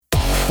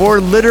For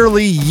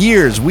literally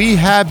years, we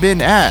have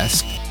been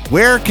asked,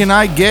 where can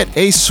I get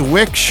a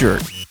SWIC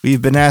shirt?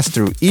 We've been asked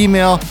through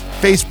email,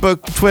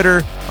 Facebook,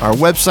 Twitter, our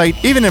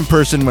website, even in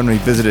person when we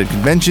visited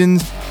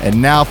conventions,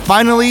 and now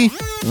finally,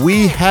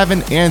 we have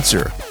an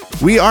answer.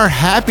 We are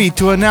happy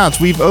to announce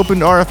we've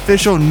opened our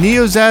official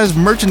Neozaz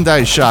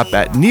merchandise shop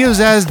at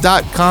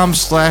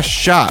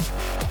neozaz.com/shop.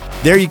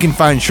 There you can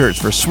find shirts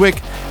for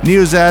SWIC,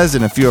 Neozaz,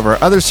 and a few of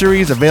our other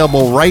series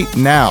available right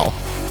now.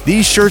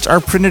 These shirts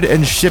are printed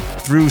and shipped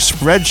through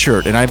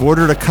Spreadshirt, and I've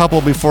ordered a couple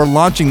before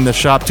launching the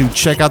shop to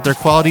check out their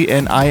quality,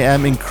 and I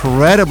am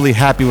incredibly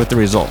happy with the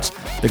results.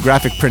 The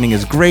graphic printing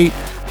is great,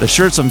 the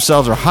shirts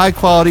themselves are high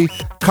quality,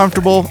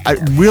 comfortable. I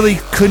really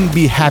couldn't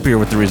be happier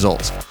with the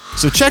results.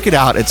 So check it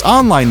out, it's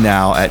online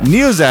now at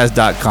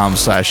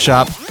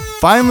neozaz.com/shop.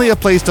 Finally a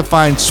place to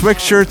find SWIC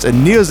shirts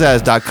and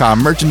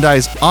neozaz.com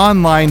merchandise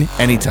online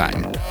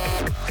anytime.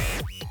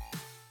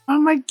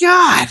 Oh my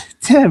God,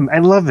 Tim, I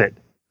love it.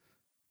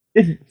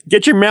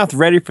 Get your mouth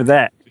ready for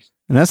that.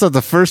 And that's not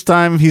the first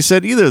time he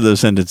said either of those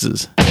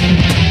sentences.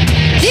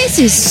 This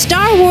is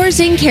Star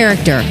Wars in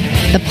Character,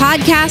 the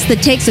podcast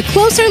that takes a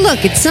closer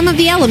look at some of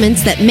the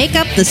elements that make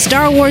up the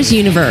Star Wars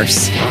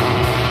universe.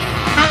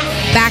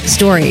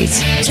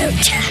 Backstories,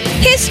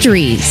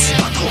 histories,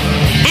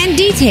 and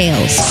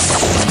details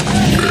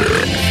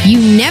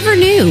you never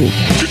knew,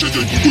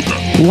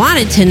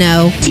 wanted to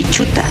know,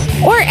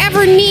 or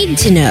ever need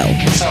to know.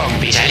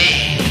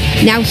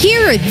 Now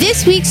here are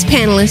this week's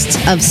panelists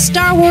of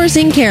Star Wars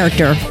in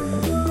Character.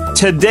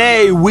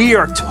 Today we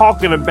are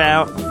talking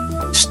about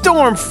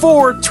Storm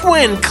 4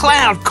 Twin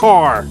Cloud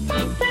Car.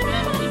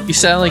 You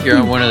sound like you're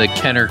on one of the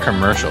Kenner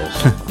commercials.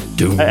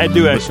 I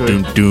do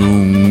actually.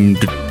 Doom,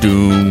 doom,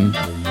 doom,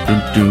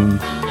 doom, doom.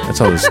 That's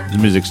how the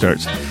music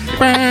starts.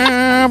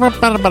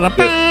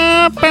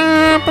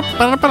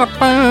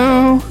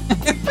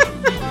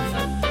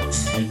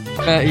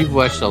 You've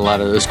watched a lot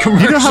of those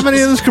commercials. You know how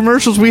many of those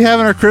commercials we have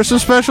in our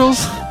Christmas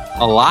specials?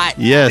 A lot.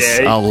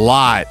 Yes, a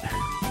lot.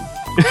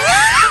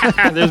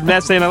 There's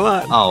Matt saying a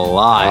lot. A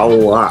lot. A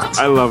lot.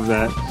 I love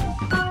that.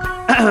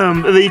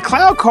 The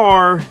Cloud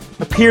Car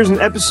appears in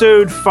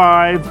Episode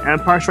 5,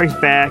 Empire Strikes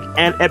Back,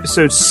 and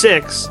Episode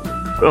 6,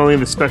 but only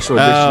in the special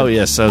edition. Oh,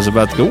 yes, I was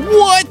about to go,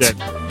 what?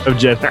 Of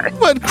Jedi.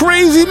 What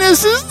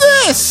craziness is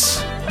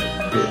this?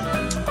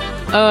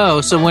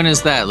 Oh, so when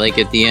is that? Like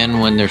at the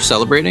end when they're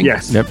celebrating?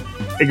 Yes. Yep.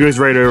 It goes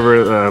right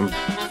over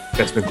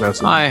Bespin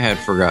Clausen. I had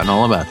forgotten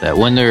all about that.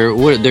 When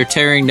they're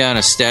tearing down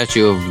a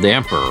statue of the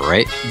Emperor,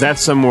 right?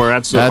 That's somewhere.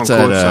 That's at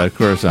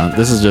Coruscant.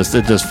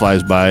 It just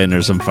flies by and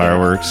there's some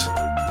fireworks.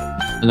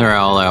 And they're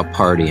all out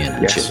partying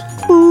and yes. shit.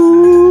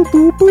 Boo,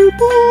 boo, boo,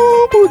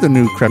 boo, boo. The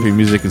new crappy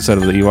music instead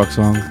of the Ewok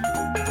song.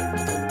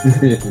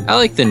 I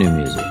like the new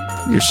music.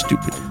 You're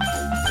stupid.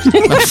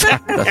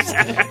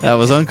 That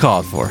was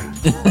uncalled for.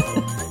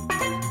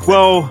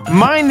 Well,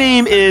 my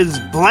name is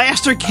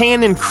Blaster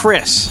Cannon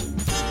Chris.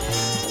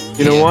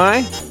 You know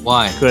why?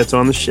 Why? Because it's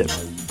on the ship.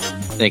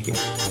 Thank you.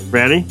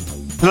 Ready?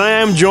 And I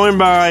am joined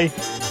by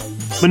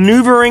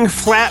Maneuvering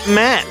Flat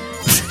Matt.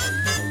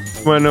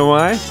 Want to know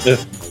why?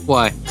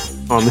 Why?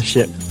 On the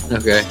ship.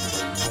 Okay.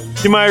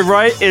 To my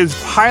right is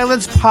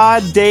Pilot's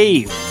Pod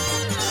Dave.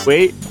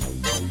 Wait.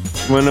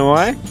 Want to know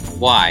why?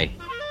 Why?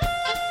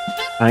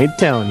 I ain't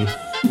telling you.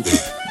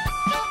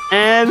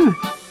 And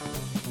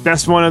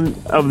best one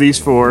of these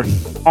four,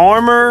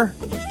 Armor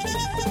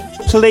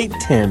Plate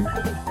Tim.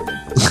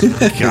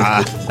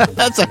 God,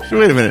 that's actually.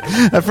 Wait a minute.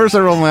 At first, I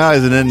rolled my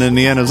eyes, and then in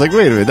the end, I was like,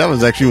 "Wait a minute, that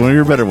was actually one of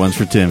your better ones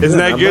for Tim." Isn't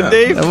that good,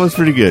 Dave? That was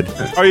pretty good.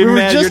 Are you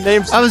mad? Your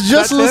name's I was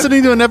just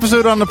listening to an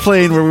episode on the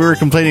plane where we were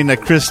complaining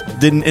that Chris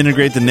didn't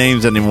integrate the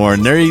names anymore,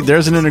 and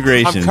there's an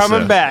integration. I'm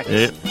coming back.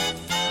 I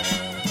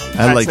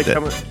like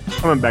that.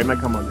 Coming back, not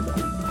come on.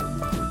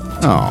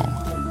 Oh.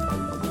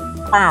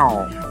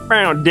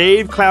 Wow.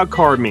 Dave Cloud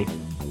card me.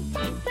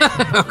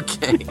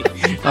 Okay.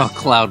 I'll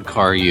cloud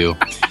car you.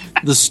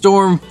 The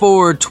Storm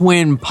 4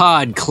 Twin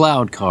Pod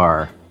Cloud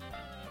Car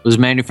was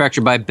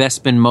manufactured by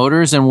Bespin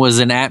Motors and was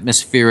an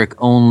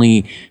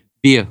atmospheric-only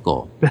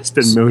vehicle.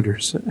 Bespin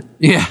Motors.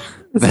 Yeah.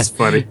 That's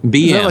funny.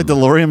 BM. Is that like the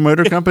DeLorean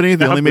Motor Company?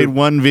 They only made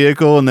one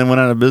vehicle and then went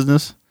out of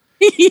business?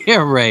 Yeah,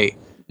 right.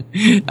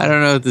 I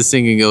don't know if this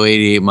thing can go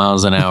 88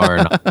 miles an hour or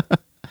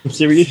not.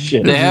 Serious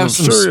shit. They have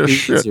some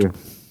speeds here.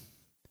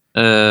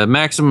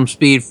 Maximum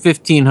speed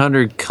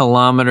 1,500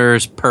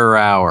 kilometers per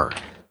hour.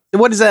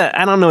 What is that?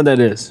 I don't know what that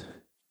is.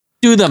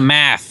 Do the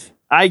math.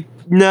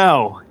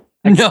 No.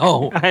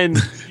 No.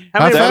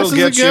 How fast does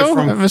it go?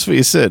 I missed what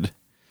you said.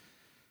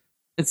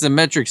 It's a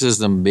metric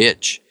system,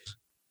 bitch.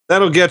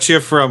 That'll get you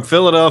from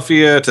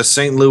Philadelphia to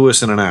St.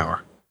 Louis in an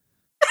hour.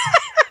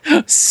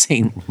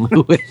 St.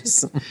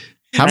 Louis.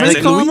 How many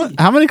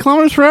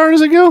kilometers per hour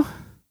does it go?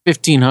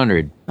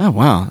 1,500. Oh,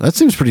 wow. That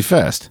seems pretty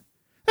fast.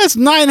 That's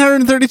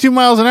 932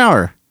 miles an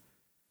hour.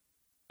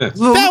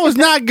 That was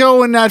not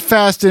going that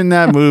fast in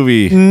that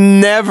movie.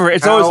 Never.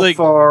 It's always like...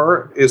 How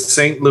far is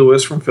St.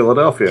 Louis from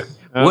Philadelphia?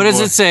 What does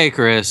it say,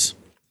 Chris?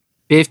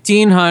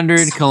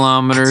 1,500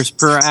 kilometers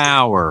per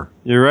hour.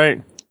 You're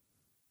right.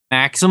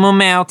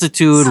 Maximum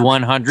altitude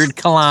 100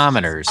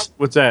 kilometers.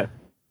 What's that?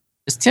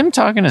 Is Tim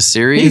talking to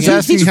Siri? He's again?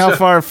 asking how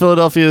far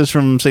Philadelphia is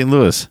from St.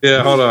 Louis.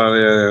 Yeah, hold on.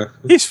 Yeah.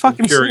 He's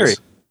fucking Siri.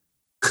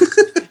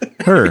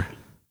 Her.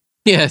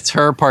 Yeah, it's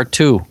her part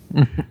 2.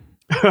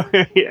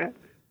 Yeah.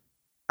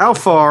 How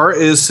far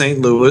is St.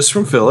 Louis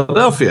from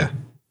Philadelphia?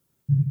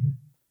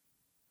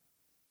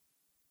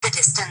 The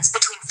distance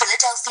between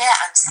Philadelphia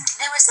and St.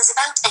 Louis is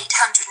about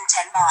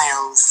 810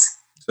 miles.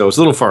 So it's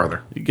a little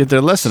farther. You get there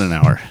less than an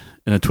hour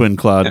in a twin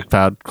cloud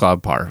car.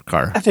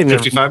 I think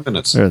 55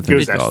 minutes. Or I think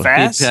goes it's that called.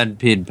 fast.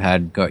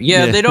 Pid-pad go.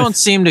 Yeah, they don't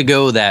seem to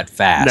go that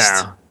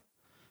fast. No.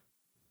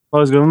 I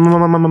was going. Is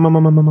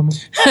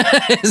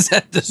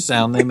that the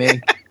sound they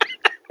make?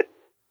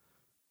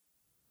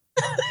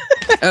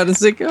 How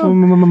does it go?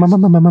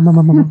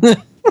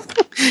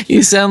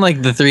 You sound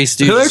like the Three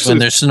Stooges when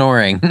they're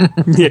snoring.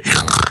 It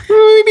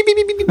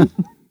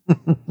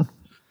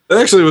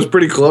actually was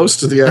pretty close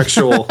to the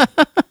actual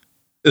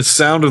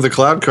sound of the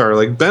cloud car.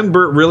 Like Ben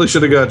Burt really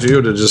should have got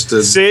you to just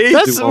See? We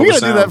gotta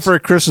do that for a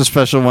Christmas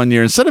special one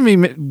year. Instead of me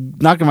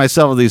knocking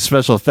myself with these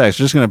special effects,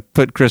 we're just gonna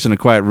put Chris in a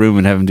quiet room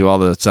and have him do all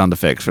the sound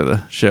effects for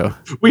the show.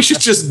 We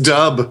should just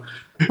dub.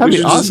 That'd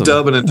be awesome. Just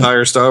dub an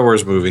entire Star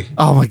Wars movie.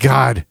 Oh my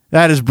god,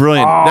 that is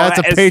brilliant. Oh, That's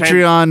a that is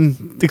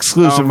Patreon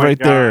exclusive right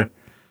there.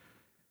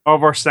 All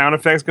of our sound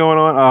effects going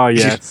on. Oh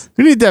yes.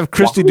 We need to have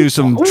Christy do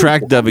some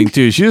track dubbing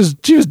too. She was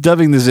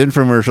dubbing this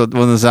infomercial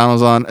when the sound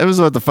was on. It was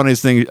about the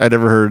funniest thing I'd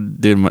ever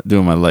heard do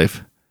in my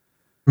life.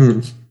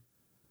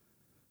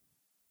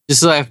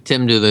 Just have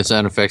Tim do the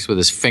sound effects with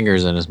his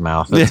fingers in his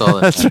mouth. That's all.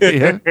 That's right.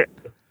 Yeah.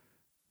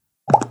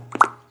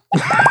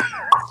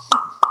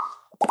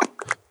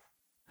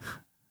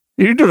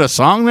 You're doing a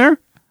song there?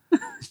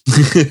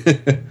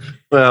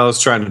 Well, I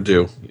was trying to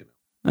do.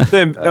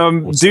 Then,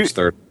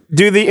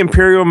 do the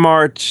Imperial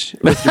March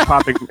with your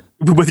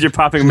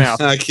popping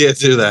mouth. I can't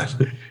do that.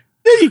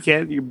 Yeah, you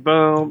can. You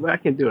boom. I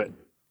can do it.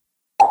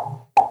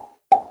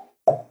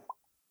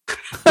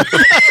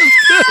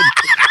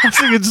 That's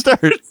a good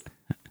start.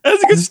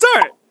 That's a good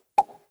start.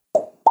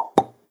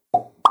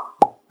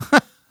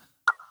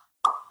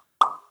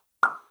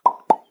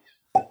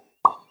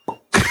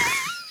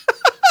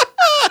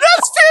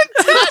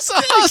 That's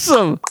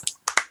awesome.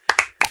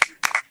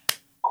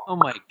 Oh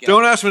my god!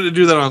 Don't ask me to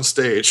do that on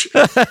stage.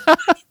 Him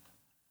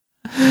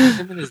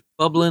and his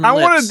bubbling I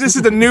lips. wanted. This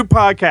is the new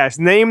podcast.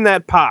 Name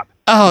that pop,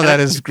 Oh, that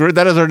is great.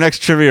 That is our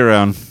next trivia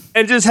round.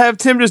 and just have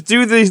Tim just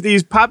do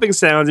these popping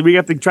sounds, and we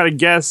have to try to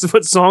guess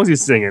what songs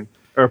he's singing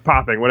or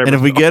popping, whatever. And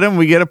if we it's called. get him,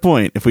 we get a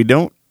point. If we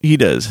don't, he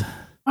does.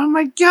 Oh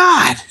my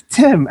god,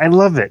 Tim, I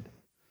love it.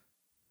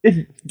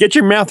 Get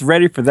your mouth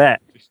ready for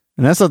that.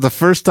 And that's not the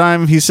first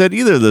time he said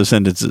either of those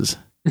sentences.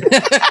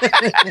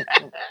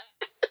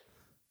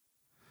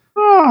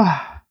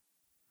 Oh.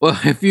 Well,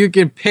 if you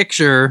can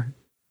picture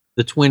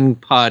the twin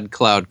pod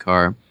cloud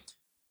car,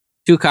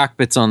 2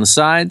 cockpits on the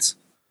sides,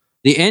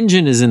 the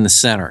engine is in the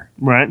center.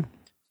 Right.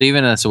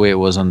 Even that's the way it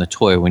was on the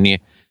toy. When you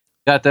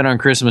got that on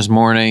Christmas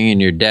morning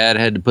and your dad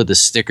had to put the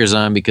stickers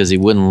on because he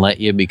wouldn't let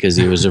you because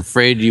he was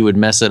afraid you would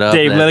mess it up.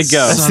 Dave, let it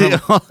go.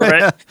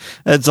 Right?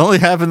 That's only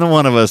happened to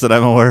one of us that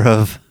I'm aware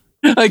of.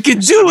 I can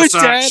do it,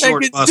 Dad. I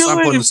Short can bus. do I'm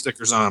putting the it.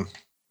 stickers on.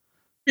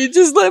 You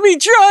just let me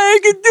try. I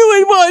can do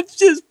it once,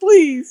 just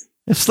please.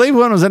 If Slave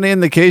One was any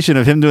indication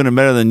of him doing it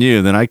better than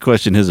you, then I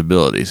question his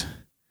abilities.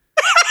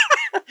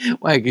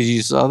 Why? Because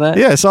you saw that?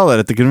 Yeah, I saw that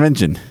at the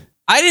convention.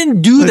 I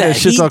didn't do that.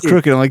 Shit's He all did.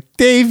 crooked. I'm like,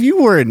 Dave,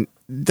 you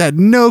had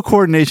no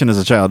coordination as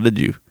a child, did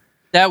you?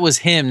 That was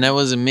him. That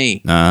wasn't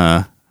me.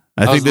 I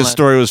think was this like-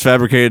 story was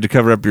fabricated to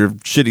cover up your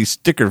shitty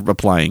sticker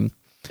applying.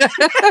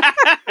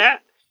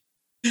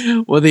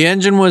 Well, the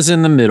engine was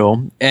in the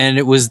middle, and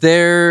it was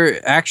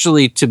there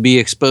actually to be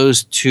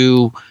exposed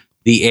to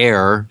the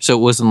air, so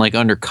it wasn't like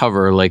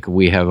undercover like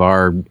we have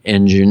our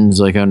engines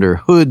like under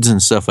hoods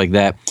and stuff like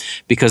that,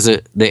 because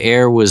the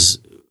air was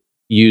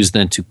used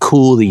then to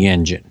cool the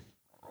engine,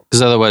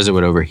 because otherwise it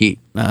would overheat.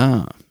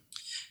 Ah.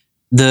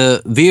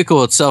 The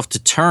vehicle itself to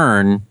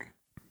turn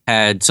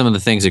had some of the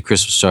things that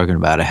Chris was talking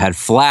about. It had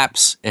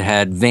flaps, it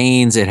had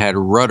vanes, it had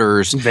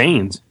rudders.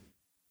 Veins.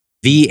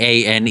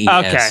 VANES.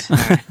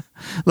 Okay.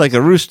 Like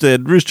a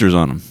roosters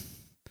on them.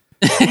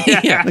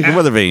 Yeah. Like a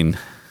weather vane.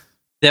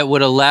 That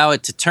would allow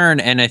it to turn.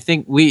 And I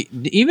think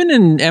even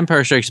in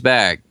Empire Strikes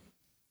Back,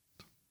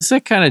 it's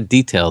that kind of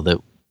detail that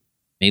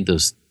made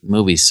those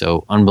movies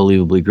so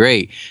unbelievably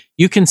great.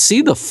 You can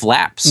see the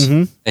flaps,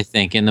 I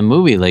think, in the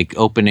movie, like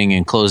opening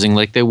and closing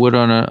like they would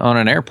on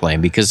an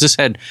airplane, because this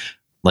had,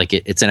 like,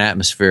 it's an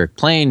atmospheric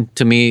plane.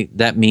 To me,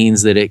 that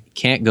means that it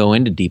can't go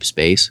into deep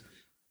space.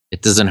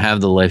 It doesn't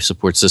have the life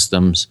support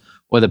systems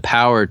or the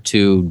power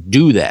to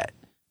do that.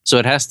 So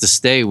it has to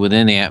stay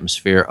within the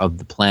atmosphere of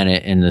the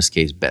planet, in this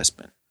case,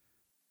 Bespin.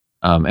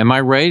 Am I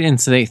right in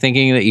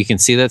thinking that you can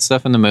see that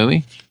stuff in the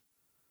movie?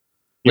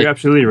 You're Like,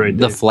 absolutely right.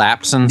 The Dave.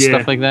 flaps and Yeah.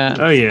 stuff like that?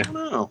 Oh yeah.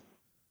 No.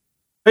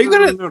 Are you I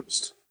gonna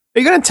noticed.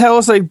 tell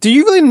us, like, do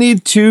you really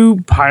need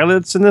 2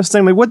 pilots in this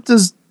thing? Like, what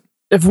does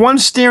If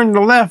one's steering to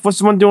the left, what's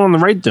the one doing on the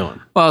right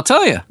doing? Well, I'll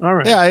tell you. All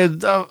right.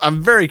 Yeah,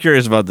 I'm very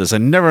curious about this. I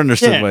never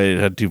understood why it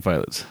had two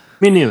pilots.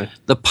 Me neither.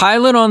 The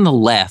pilot on the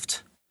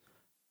left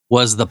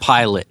was the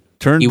pilot.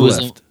 Turned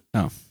left.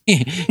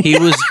 He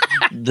was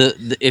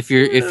the if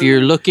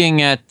you're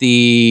looking at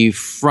the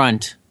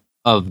front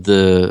of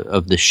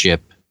the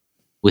ship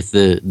with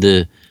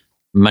the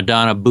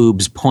Madonna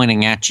boobs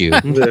pointing at you,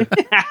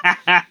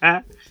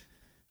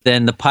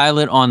 then the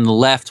pilot on the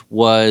left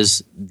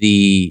was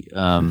the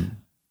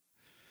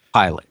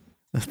pilot.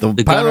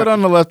 The pilot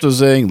on the left was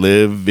saying,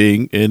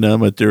 "Living in a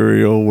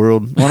material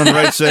world." One on the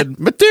right said,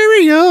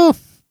 "Material."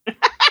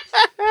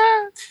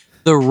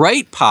 The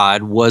right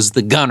pod was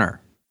the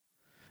gunner.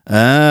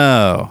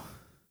 Oh.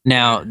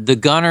 Now, the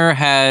gunner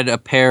had a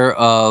pair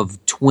of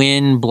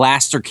twin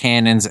blaster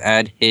cannons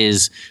at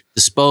his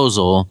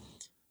disposal,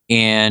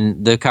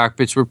 and the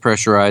cockpits were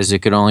pressurized. It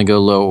could only go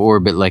low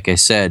orbit, like I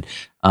said.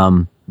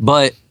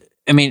 But,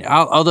 I mean,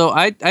 although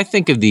I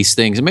think of these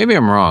things, and maybe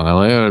I'm wrong.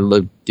 I'd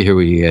love to hear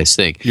what you guys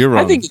think. You're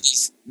wrong.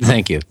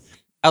 Thank you.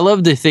 I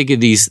love to think of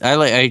these.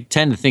 I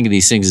tend to think of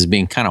these things as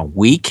being kind of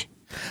weak.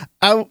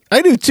 I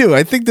do too.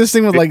 I think this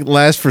thing would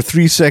last for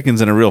 3 seconds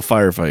in a real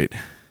firefight.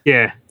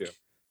 Yeah.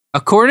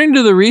 According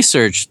to the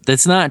research,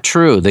 that's not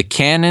true. The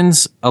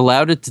cannons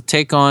allowed it to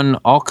take on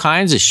all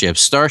kinds of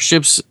ships,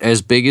 starships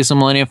as big as the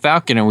Millennium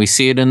Falcon, and we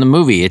see it in the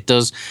movie. It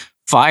does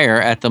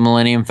fire at the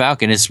Millennium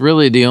Falcon. It's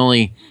really the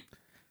only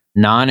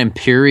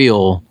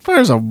non-Imperial.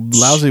 Fire's a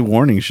lousy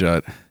warning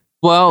shot.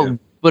 Well,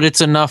 but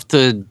it's enough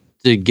to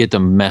get the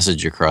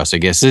message across, I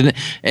guess. And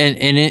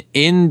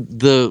in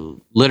the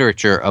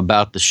literature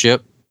about the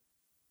ship,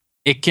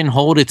 it can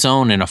hold its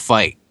own in a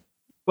fight.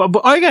 Well, but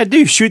all you gotta do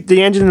is shoot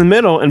the engine in the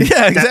middle, and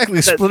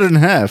Exactly. Split it in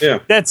half. Yeah.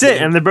 that's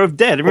it, and they're both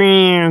dead.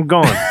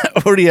 Gone.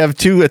 Or do you have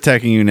two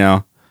attacking you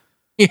now?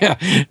 Yeah,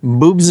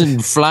 boobs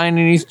and flying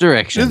in each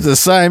direction. This is a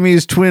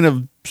Siamese twin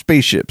of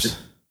spaceships.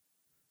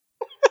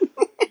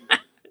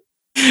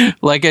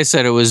 Like I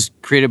said, it was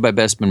created by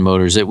Bestman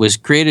Motors. It was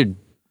created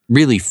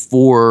really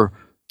for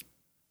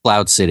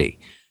Cloud City.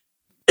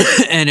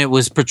 And it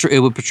would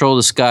patrol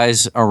the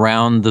skies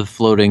around the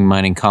floating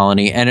mining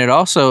colony. And it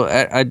also,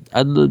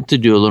 I'd love to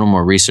do a little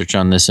more research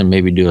on this and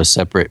maybe do a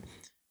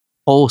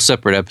whole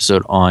separate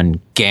episode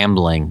on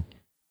gambling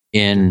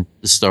in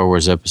the Star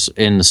Wars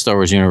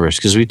universe,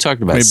 because we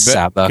talked about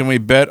Sabak. Can we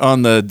bet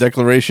on the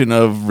Declaration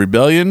of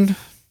Rebellion?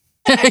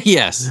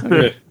 Yes.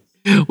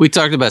 We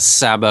talked about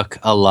Sabak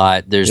a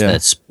lot. There's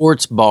that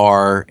sports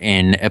bar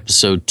in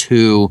episode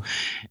 2.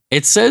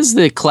 It says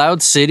that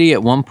Cloud City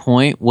at one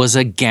point was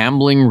a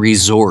gambling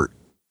resort.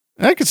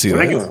 I could see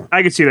that.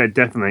 I could see that,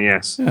 definitely,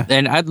 yes. Yeah.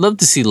 And I'd love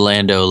to see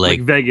Lando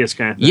Like Vegas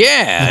kind of thing.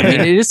 Yeah, I mean,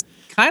 it is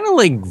kind of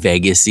like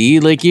Vegas-y.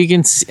 Like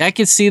I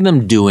could see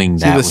them doing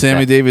that. See the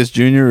Sammy Davis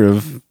Jr.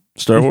 of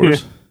Star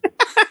Wars?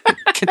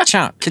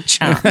 Ka-chomp,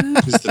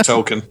 ka-chomp. He's the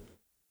token.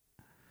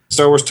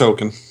 Star Wars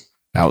token.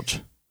 Ouch.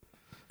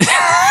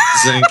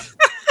 Zinc.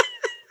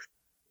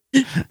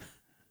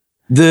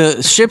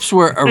 The ships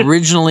were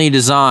originally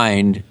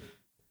designed,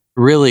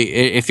 really,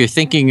 if you're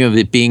thinking of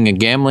it being a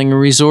gambling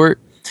resort,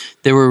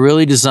 they were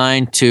really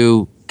designed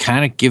to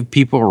kind of give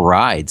people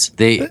rides.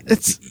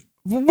 Where's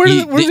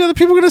the other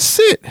people going to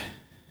sit?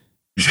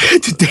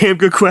 It's a damn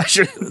good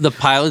question. The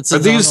pilot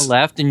sits on the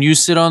left and you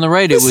sit on the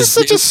right. This is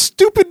such a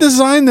stupid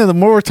design there, the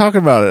more we're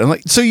talking about it.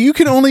 And so you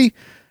can only,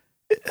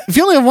 if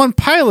you only have one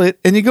pilot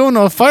and you go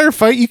into a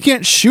firefight, you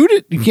can't shoot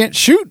it. You can't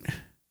shoot.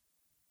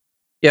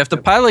 Yeah, if the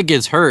pilot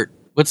gets hurt,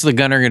 what's the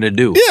gunner going to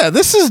do? Yeah,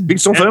 this is... Beat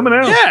some famine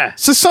out. Yeah.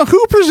 So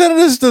who presented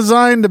this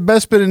design to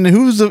Bespin, and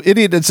who's the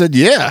idiot that said,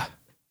 yeah,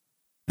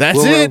 that's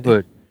Will it.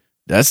 Rosewood.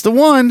 That's the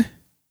one.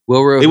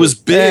 Will Rosewood. It was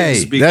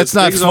Biggs. Hey, because that's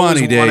not Biggs always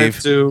funny, Dave. wanted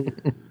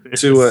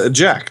to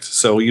eject.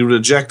 So you would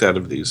eject out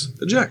of these.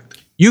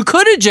 Eject. You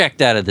could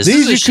eject out of this. These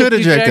This is a you ship could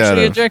eject out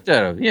actually of. eject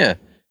out of. Yeah.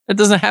 That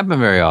doesn't happen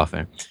very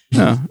often.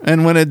 No.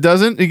 And when it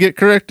doesn't, you get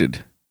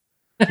corrected.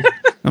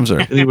 I'm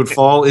sorry. And he would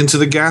fall into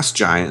the gas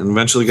giant and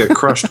eventually get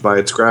crushed by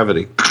its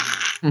gravity.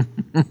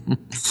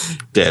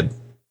 Dead.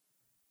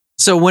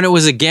 So when it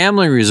was a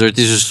gambling resort,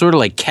 these were sort of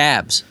like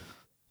cabs.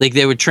 Like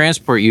they would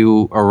transport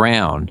you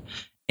around.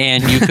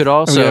 And you could We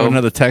also... have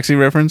another taxi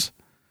reference.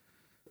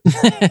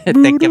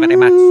 Thank you very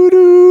much.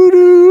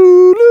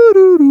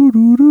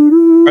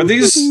 Are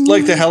these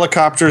like the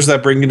helicopters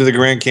that bring you to the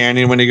Grand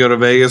Canyon when you go to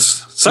Vegas?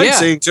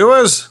 Sightseeing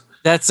tours?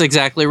 That's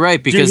exactly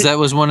right, because that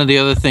was one of the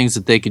other things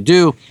that they could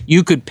do.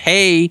 You could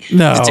pay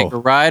No. to take a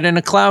ride in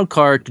a cloud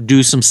car to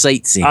do some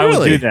sightseeing. I would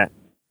Really? do that.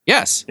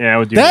 Yes, Yeah, I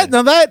would do That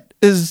that. now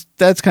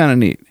that's kind of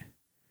neat.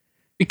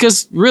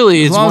 because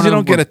really, As it's long one as you of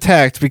don't the get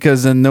attacked,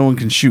 because then no one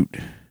can shoot.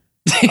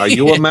 Are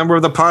you a member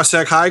of the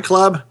Parsec High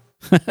Club?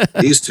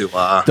 These two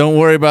are. Don't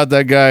worry about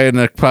that guy in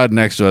the pod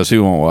next to us. He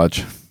won't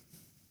watch.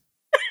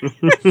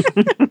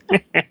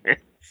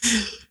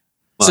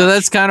 So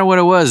that's kind of what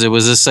it was. It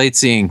was a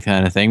sightseeing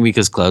kind of thing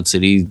because Cloud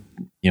City,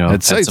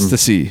 Had sights to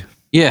see.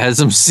 had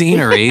some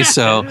scenery.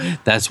 So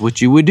that's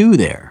what you would do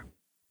there.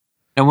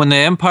 And when the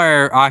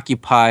Empire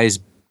occupies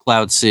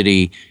Cloud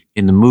City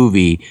in the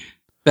movie,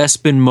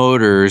 Bespin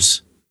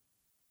Motors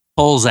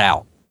pulls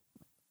out.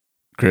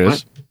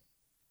 Chris.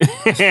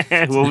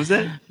 What was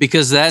that?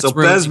 Because that's So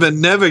Besman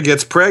never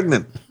gets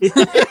pregnant. Is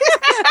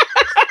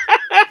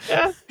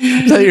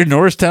that your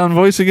Norristown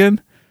voice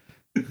again?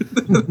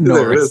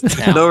 There it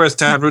is.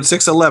 Norristown, Route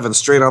 611,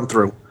 straight on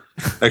through.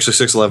 Actually,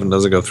 611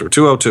 doesn't go through.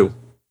 202.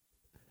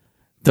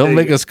 Don't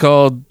make us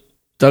call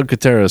Doug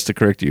Kateras to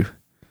correct you.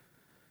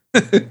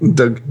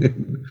 Doug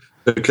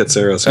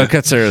Katsaros. Oh,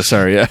 Kateras,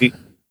 sorry, yeah.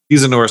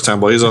 He's a Norristown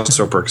boy. He's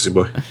also a Percy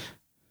boy.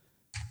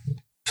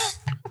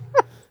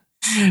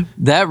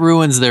 That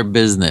ruins their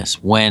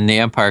business when the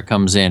Empire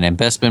comes in and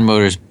Bestman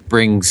Motors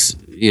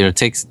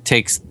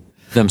takes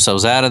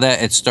themselves out of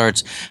that. It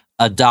starts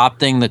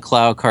adopting the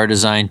cloud car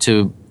design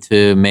to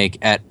make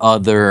at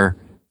other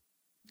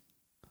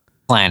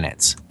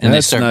planets, and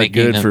that's they start not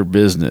making good them for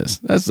business.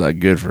 That's not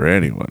good for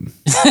anyone.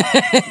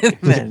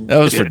 That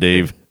was for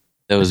Dave.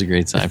 That was a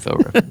great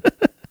Seinfeld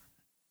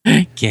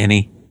reference.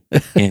 Kenny.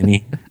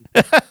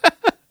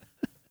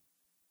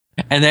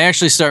 And they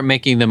actually start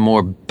making them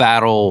more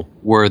battle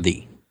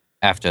worthy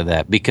after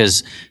that,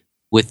 because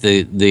with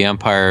the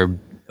Empire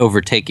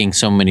overtaking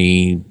so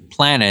many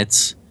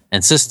planets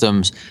and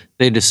systems,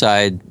 they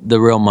decide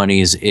the real money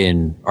is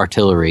in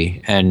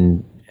artillery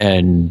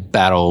and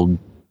battle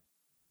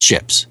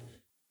ships.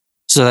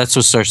 So that's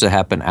what starts to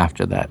happen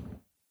after that.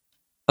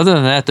 Other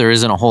than that, there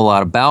isn't a whole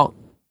lot about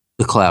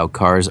the cloud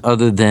cars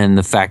other than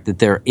the fact that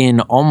they're in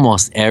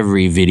almost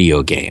every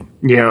video game.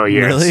 Yeah,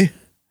 yes. Really?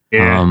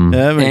 Yeah.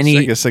 Yeah,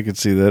 I guess I could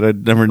see that.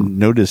 I'd never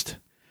noticed.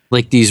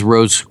 Like these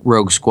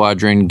Rogue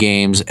Squadron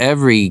games,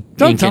 every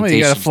Don't tell me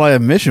you got to fly a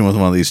mission with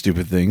one of these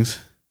stupid things.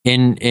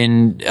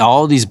 In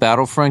all these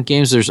Battlefront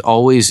games, there's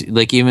always,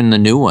 like, even the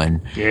new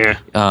one. Yeah.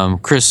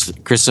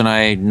 Chris and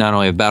I not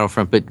only have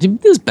Battlefront, but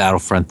this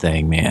Battlefront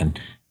thing, man.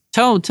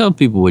 Tell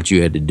people what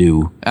you had to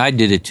do. I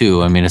did it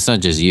too. I mean, it's not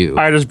just you.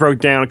 I just broke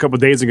down a couple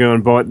of days ago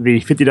and bought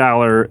the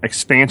 $50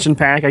 expansion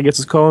pack, I guess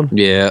it's called.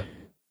 Yeah.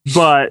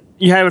 But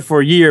you have it for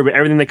a year, but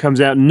everything that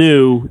comes out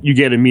new, you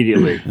get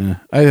immediately.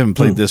 I haven't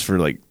played this for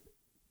like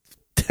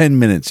 10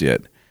 minutes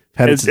yet.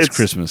 Had it since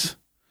Christmas.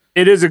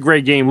 It is a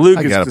great game. Luke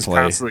I is gotta just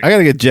play. constantly. I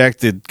gotta get Jack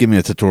to give me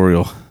a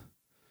tutorial.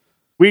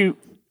 We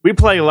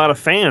play a lot of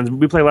fans.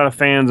 We play a lot of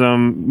fans.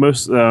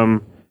 Most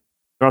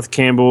Garth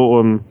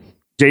Campbell,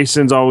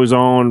 Jason's always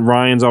on.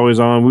 Ryan's always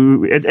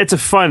on. It's a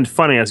fun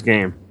ass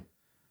game.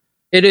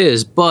 It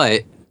is,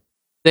 but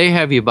they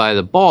have you by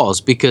the balls,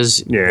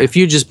 because if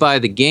you just buy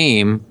the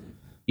game,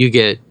 you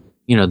get,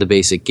 the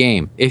basic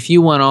game. If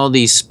you want all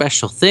these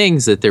special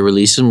things that they're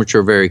releasing, which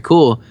are very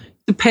cool,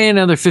 you pay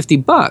another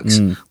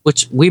 $50,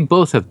 which we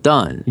both have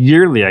done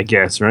yearly, I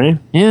guess, right?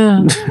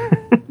 Yeah.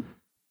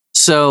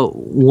 So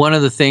one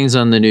of the things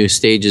on the new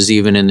stages,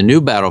 even in the new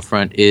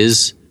Battlefront,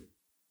 is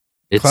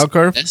Cloud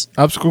car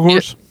obstacle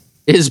course.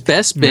 Is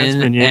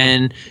Bespin,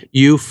 and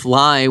you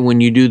fly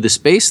when you do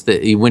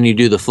the when you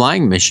do the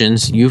flying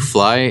missions, you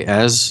fly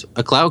as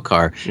a cloud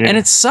car, and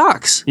it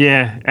sucks.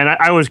 Yeah, and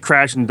I would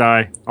crash and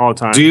die all the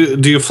time.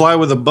 Do you fly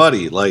with a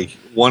buddy? Like,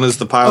 one is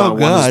the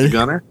pilot, one is the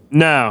gunner?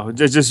 No,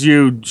 it's just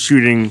you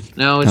shooting.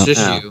 No, it's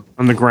just you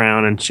on the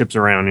ground and ships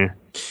around you.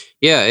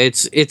 Yeah,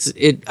 it's.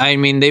 I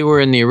mean, they were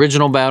in the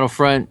original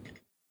Battlefront.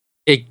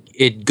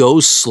 It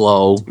goes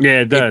slow.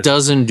 Yeah, it does. It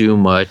doesn't do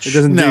much. It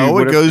doesn't. No,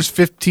 it goes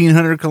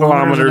 1,500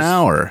 kilometers an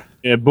hour.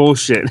 Yeah,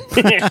 bullshit.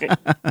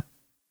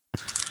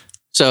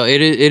 So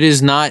it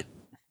is not.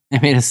 I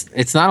mean,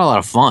 it's not a lot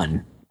of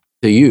fun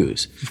to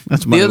use.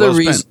 That's money well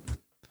spent.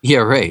 Yeah,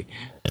 right.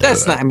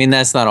 That's not. I mean,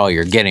 that's not all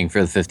you're getting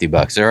for the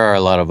 $50. There are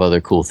a lot of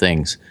other cool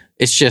things.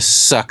 It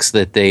just sucks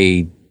that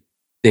they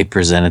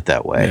present it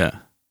that way. Yeah.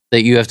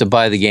 That you have to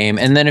buy the game,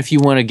 and then if you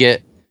want to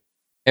get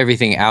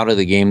everything out of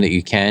the game that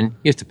you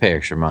have to pay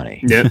extra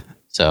money. Yeah.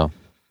 So,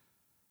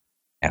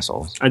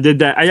 assholes. I did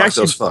that. I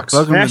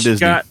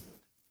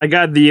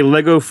got the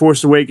Lego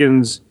Force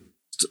Awakens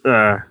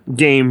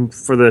game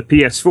for the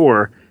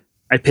PS4.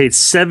 I paid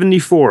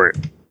 $70 for it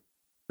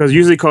because it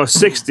usually costs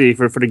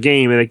 $60 for the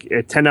game, and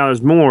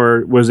 $10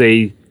 more was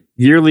a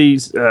yearly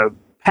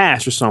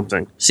pass or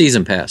something.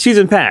 Season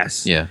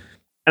pass. Yeah.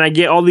 And I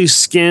get all these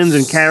skins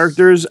and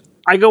characters.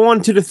 I go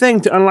onto the thing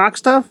to unlock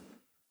stuff.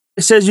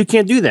 It says you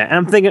can't do that. And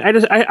I'm thinking,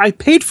 I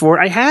paid for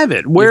it. I have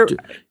it. Where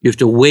you have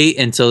to wait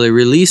until they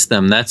release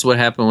them. That's what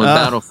happened with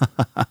Battlefield.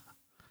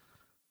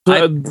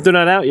 They're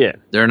not out yet.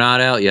 They're not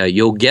out yet.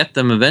 You'll get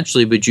them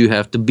eventually, but you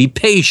have to be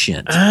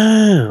patient.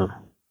 Oh,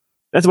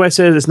 that's why I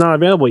said it's not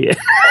available yet.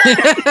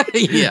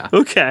 Yeah.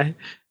 Okay.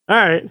 All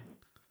right.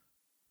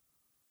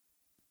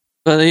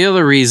 But the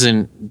other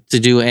reason to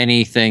do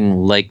anything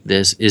like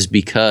this is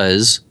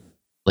because,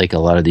 like a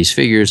lot of these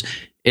figures,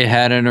 it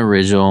had an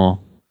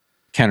original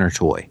Kenner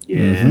toy.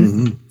 Yeah.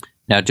 Mm-hmm.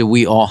 Now, do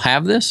we all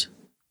have this?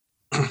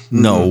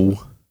 No.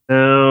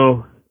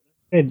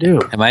 I do.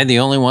 Am I the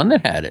only one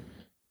that had it?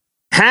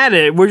 Had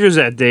it? Where's yours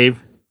at, Dave?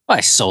 I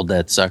sold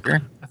that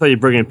sucker. I thought you were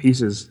bringing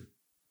pieces.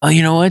 Oh,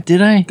 you know what?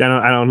 Did I? I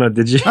don't know.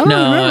 Did you? I don't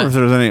remember if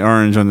there was any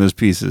orange on those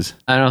pieces.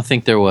 I don't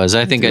think there was.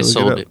 I think I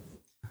sold it.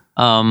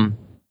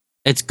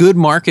 It's good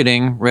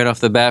marketing right off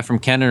the bat from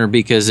Kenner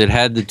because it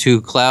had the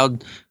two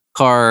cloud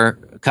car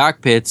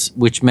cockpits,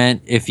 which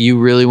meant if you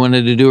really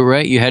wanted to do it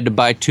right, you had to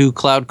buy 2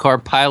 Cloud Car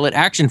Pilot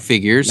action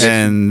figures.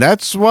 And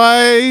that's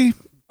why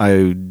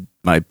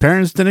my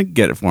parents didn't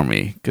get it for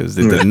me, because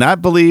they did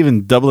not believe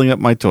in doubling up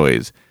my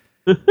toys.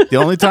 The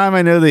only time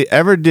I know they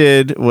ever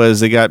did was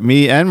they got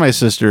me and my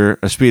sister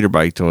a speeder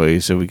bike toy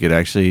so we could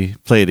actually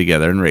play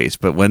together and race.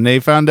 But when they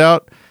found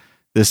out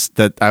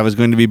that I was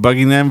going to be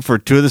bugging them for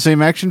 2 of the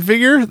same action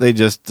figure, they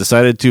just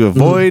decided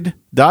to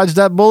dodge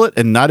that bullet,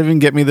 and not even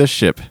get me this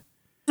ship.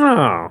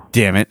 Oh,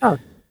 damn it! Oh,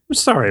 I'm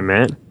sorry,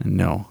 man.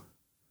 No.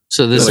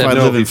 So this That's why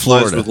I live in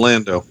Florida with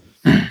Lando.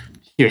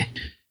 Yeah.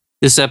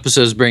 This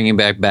episode is bringing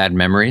back bad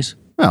memories.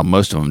 Well,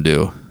 most of them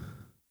do.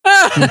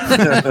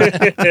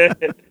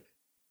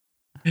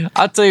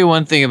 I'll tell you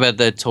one thing about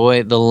that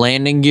toy. The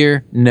landing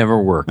gear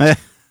never worked.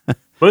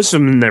 Most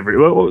of them never.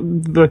 Well,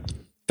 the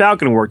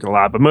Falcon worked a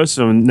lot, but most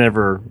of them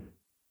never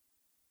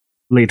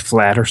laid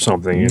flat or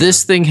something. You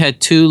This thing had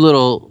 2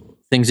 little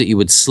things that you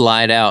would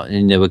slide out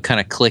and they would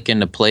kind of click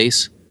into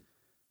place.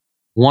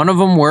 One of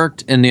them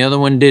worked and the other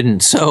one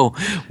didn't. So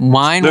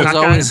mine was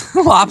always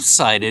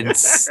lopsided,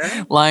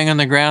 lying on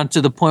the ground,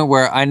 to the point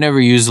where I never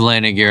used the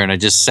landing gear and I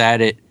just sat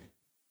it,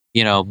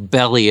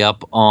 belly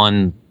up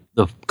on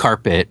the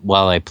carpet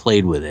while I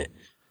played with it.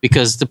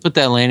 Because to put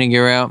that landing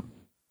gear out,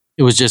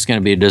 it was just going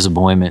to be a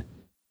disappointment.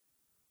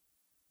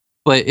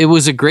 But it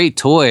was a great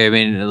toy. I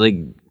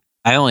mean,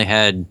 I only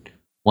had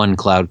 1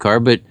 Cloud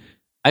Car, but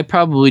I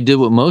probably did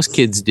what most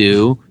kids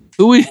do.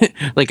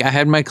 I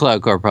had my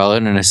Cloud Car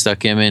Pilot and I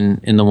stuck him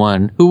in the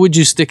one. Who would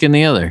you stick in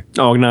the other?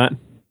 Ognot.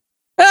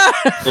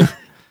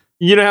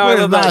 You know how I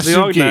love that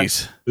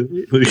suitcase.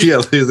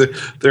 Yeah,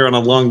 they're on a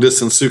long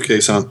distance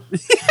suitcase, huh?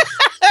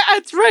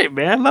 That's right,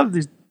 man. I love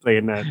these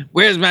playing that.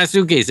 Where's my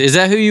suitcase? Is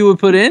that who you would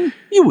put in?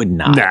 You would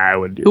not. Nah, I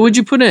would do. Who would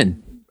you put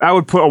in? I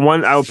would put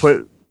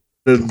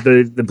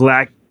the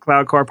black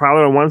Cloud Car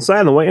Pilot on one side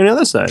and the white on the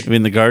other side. I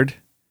mean, the guard?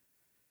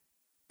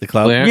 The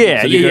cloud? Where?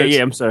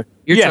 Yeah. I'm sorry.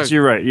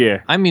 You're right.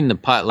 Yeah. I mean the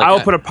pilot. I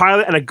would put a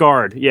pilot and a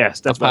guard. Yes,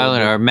 that's a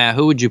pilot. Or Matt,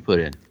 who would you put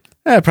in?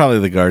 Probably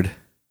the guard.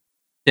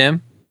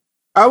 Tim?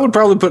 I would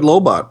probably put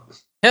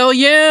Lobot. Hell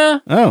yeah.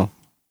 Oh.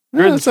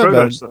 Yeah, that's not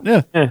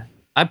bad. Yeah.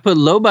 I put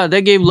Lobot.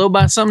 That gave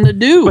Lobot something to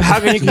do. But how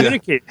can you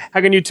communicate?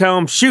 How can you tell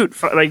him shoot?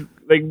 Like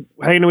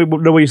how do you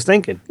know what he's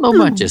thinking?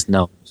 Lobot just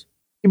knows.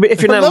 But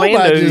if you're not Lobot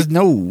Lando, just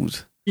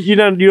knows. You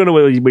don't know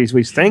what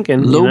he's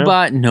thinking.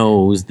 Lobot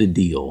knows the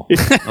deal.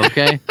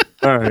 Okay.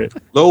 All right.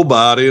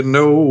 Nobody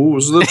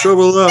knows the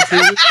trouble of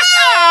it.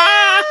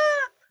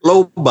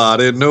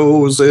 Nobody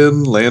knows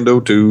in Lando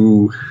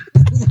 2.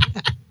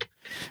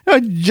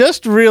 I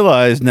just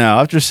realized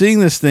now, after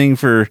seeing this thing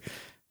for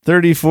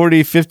 30,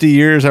 40, 50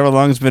 years, however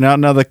long it's been out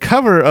now, the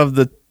cover of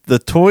the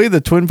toy, the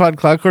Twin Pod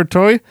Cloud Car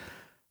toy,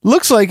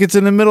 looks like it's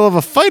in the middle of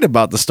a fight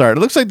about to start.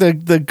 It looks like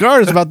the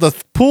guard is about to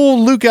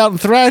pull Luke out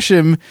and thrash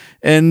him,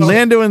 and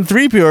Lando and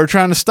 3PO are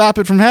trying to stop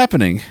it from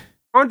happening.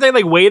 Aren't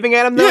they waving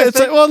at him? Yeah,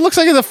 it looks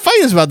like the fight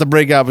is about to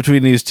break out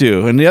between these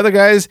two. And the other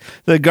guys,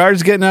 the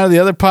guard's getting out of the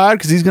other pod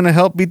because he's going to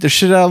help beat the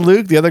shit out of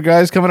Luke. The other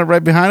guy's coming up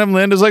right behind him.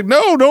 Lando's like,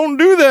 no, don't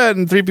do that.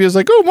 And 3PO's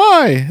like, oh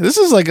my, this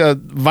is like a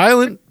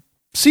violent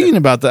scene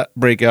about that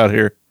breakout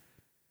here.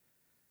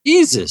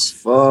 Jesus.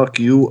 Fuck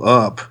you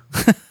up.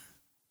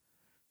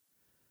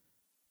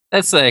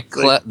 That's that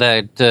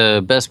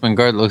Bespin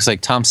guard looks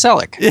like Tom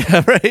Selleck.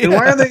 Yeah, right. And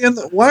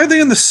why are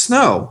they in the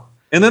snow?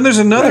 And then there's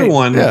another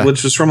one,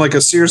 which is from like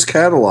a Sears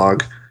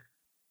catalog,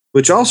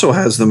 which also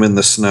has them in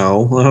the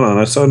snow. Hold on,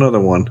 I saw another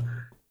one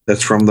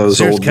that's from those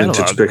Sears old catalog.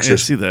 vintage pictures.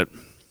 I see that.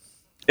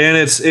 And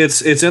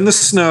it's in the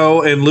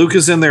snow, and Luke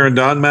is in there, and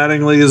Don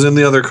Mattingly is in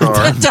the other car.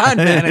 Don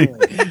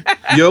Mattingly.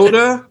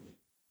 Yoda,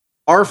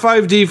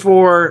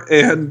 R5D4,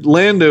 and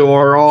Lando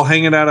are all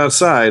hanging out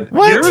outside.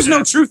 What? There is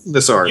no truth in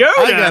this art. Yoda.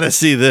 I gotta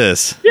see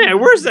this. Yeah,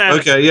 where's that?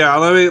 Okay, yeah,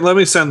 let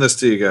me send this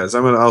to you guys.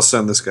 I'll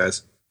send this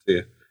guys to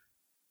you.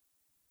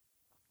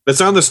 It's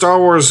on the Star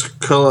Wars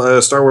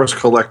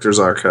Collector's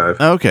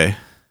Archive. Okay.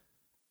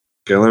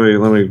 Okay,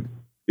 let me.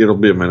 It'll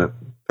be a minute.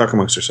 Talk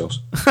amongst yourselves.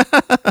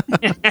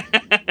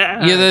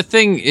 Yeah, the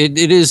thing, it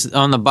is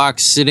on the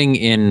box sitting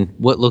in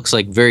what looks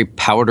like very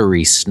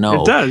powdery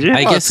snow. It does, yeah.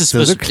 I guess it's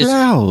supposed to be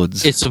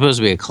clouds. It's supposed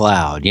to be a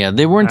cloud. Yeah,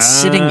 they weren't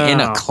sitting in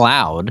a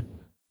cloud.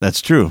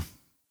 That's true.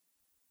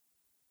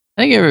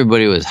 I think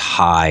everybody was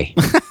high.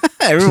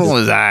 Everyone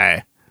was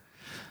high.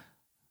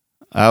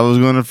 I was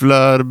going to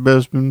fly to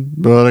Bespin,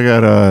 but I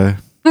got high.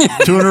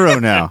 2 in a row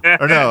now.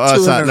 Or no,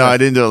 it's not. No, I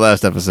didn't do it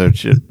last episode.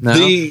 Shit. No?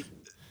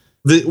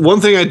 The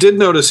one thing I did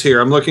notice here,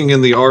 I'm looking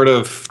in the Art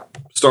of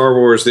Star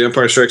Wars, the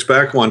Empire Strikes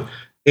Back one,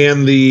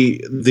 and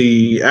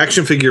the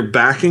action figure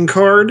backing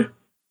card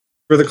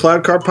for the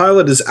Cloud Car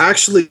Pilot is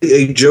actually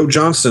a Joe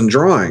Johnston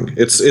drawing.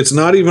 It's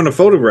not even a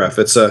photograph.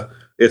 It's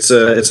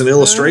an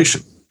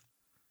illustration.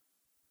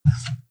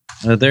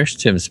 Oh, there's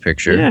Tim's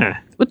picture. Yeah.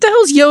 What the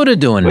hell's Yoda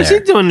doing What's there?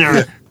 he doing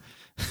there?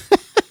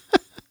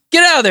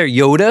 Get out of there,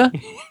 Yoda.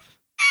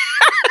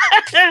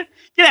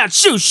 Get out,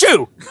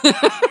 shoo.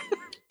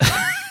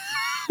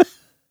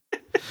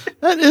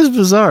 That is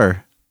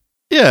bizarre.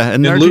 Yeah,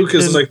 and Luke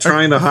is like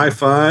trying to high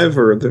five,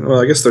 or well,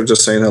 I guess they're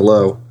just saying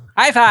hello.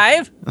 High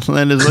five.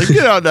 Landa's like,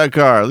 get out that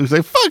car. Luke's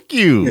like, fuck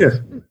you. Yeah.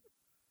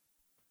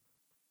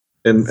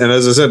 And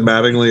as I said,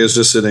 Mattingly is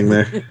just sitting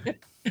there.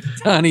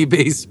 Donnie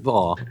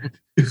baseball.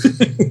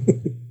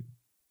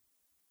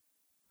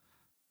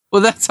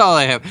 Well, that's all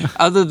I have.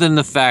 Other than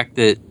the fact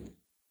that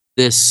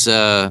this,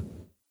 the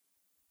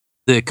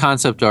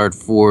concept art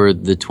for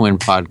the twin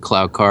pod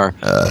cloud car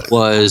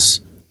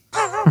was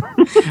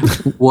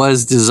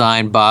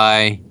designed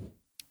by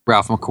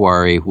Ralph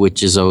McQuarrie,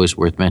 which is always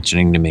worth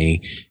mentioning to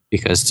me,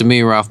 because to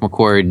me, Ralph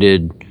McQuarrie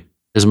did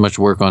as much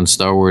work on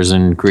Star Wars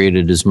and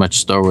created as much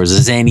Star Wars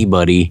as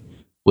anybody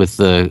with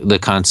the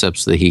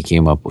concepts that he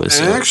came up with.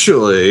 So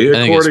actually,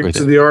 according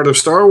to the Art of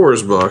Star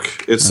Wars book,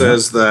 it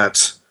says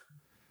that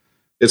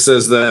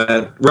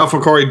Ralph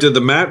McQuarrie did the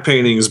matte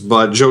paintings,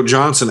 but Joe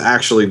Johnson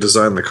actually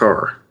designed the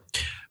car.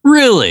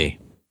 Really?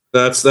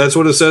 That's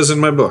what it says in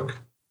my book.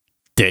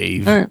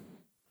 Dave. All right.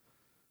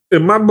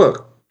 In my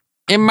book.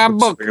 And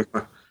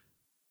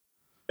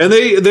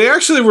they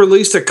actually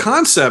released a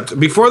concept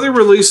before they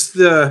released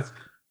the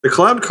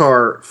cloud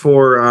car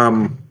for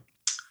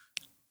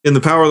in the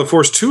Power of the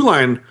Force 2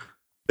 line.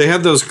 They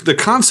had the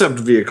concept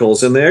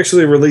vehicles, and they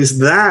actually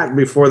released that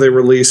before they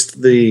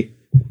released the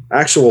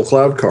actual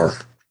cloud car.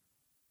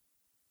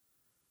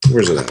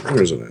 Where's it at?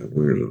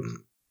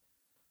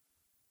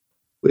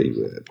 Wait.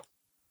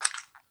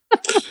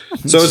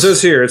 So it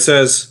says here. It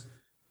says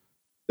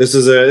this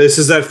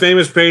is that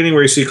famous painting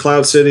where you see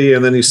Cloud City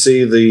and then you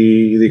see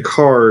the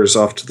cars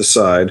off to the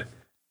side.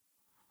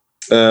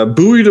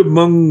 Buoyed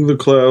among the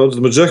clouds,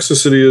 the majestic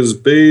city is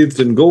bathed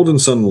in golden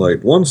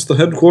sunlight. Once the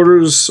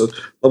headquarters,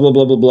 blah, blah,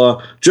 blah, blah,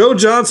 blah. Joe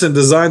Johnson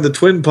designed the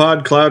twin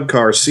pod cloud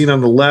car seen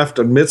on the left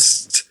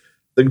amidst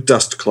the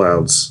dust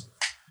clouds.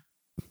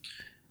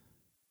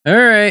 All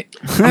right.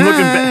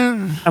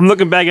 I'm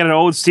looking back at an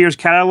old Sears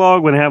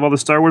catalog when they have all the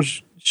Star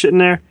Wars shit in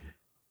there.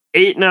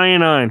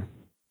 $8.99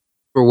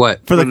 For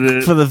what? For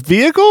the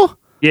vehicle?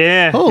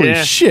 Yeah. Holy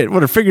shit!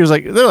 What are figures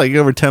like? They're like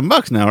over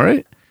 $10 now,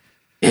 right?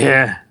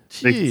 Yeah.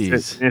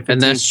 Jeez.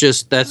 And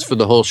that's for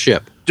the whole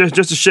ship.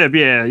 Just a ship.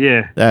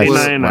 Yeah. That's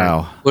 $8.99.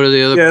 wow. What are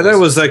the other? Yeah,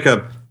 prices?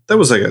 that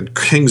was like a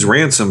king's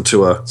ransom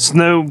to a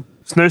snow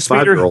speeder.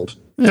 5-year-old.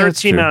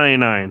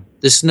 $13.99.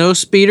 The snow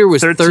speeder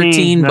was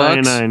 $13.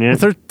 Yeah.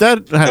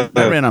 That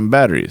ran on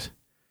batteries.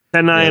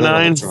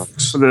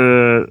 $10.99 for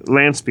the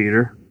land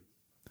speeder.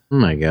 Oh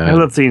my god! I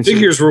love seeing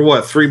figures were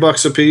what,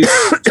 $3 a piece?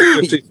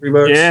 $2.50,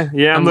 $3.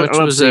 Yeah. How much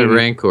was that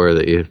Rancor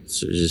that you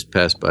just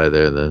passed by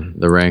there?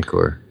 The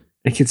Rancor.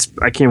 I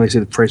can't really see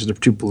the prices; they're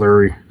too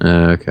blurry.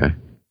 Okay,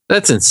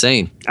 that's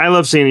insane. I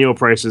love seeing the old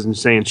prices and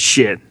saying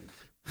shit.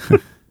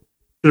 Should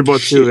have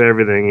bought two of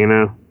everything, you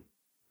know.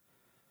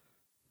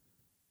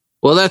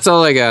 Well, that's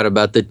all I got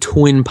about the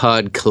twin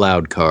pod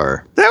cloud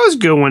car. That was a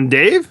good one,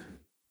 Dave.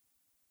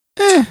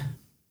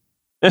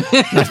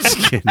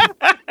 Just kidding.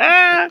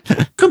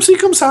 Come see,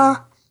 come saw.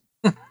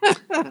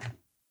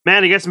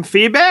 Man, you got some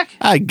feedback?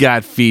 I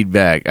got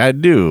feedback. I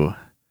do.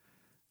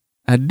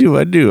 All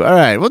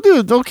right,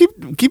 we'll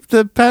keep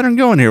the pattern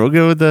going here. We'll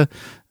go with the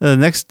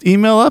next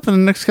email up and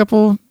the next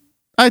couple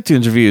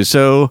iTunes reviews.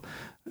 So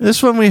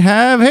this one we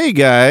have, hey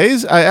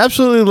guys, I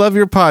absolutely love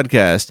your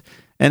podcast.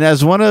 And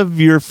as one of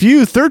your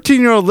few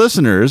 13-year-old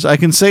listeners, I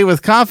can say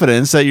with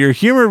confidence that your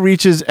humor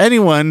reaches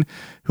anyone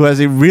who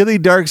has a really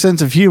dark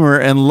sense of humor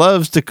and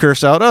loves to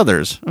curse out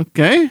others.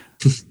 Okay,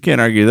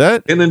 can't argue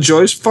that. And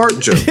enjoys fart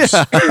jokes.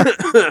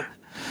 Yeah.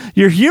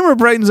 Your humor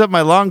brightens up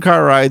my long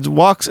car rides,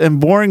 walks, and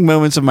boring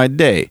moments of my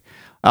day.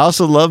 I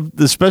also love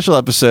the special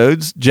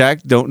episodes,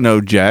 Jack Don't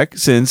Know Jack,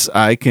 since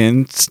I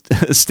can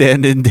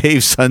stand in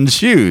Dave's son's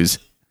shoes.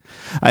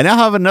 I now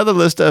have another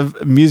list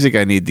of music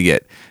I need to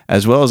get,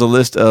 as well as a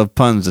list of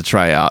puns to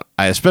try out.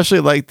 I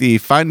especially like the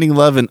Finding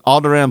Love in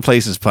Alderaan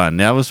Places pun.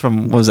 That was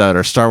from,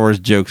 our Star Wars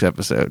Jokes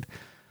episode.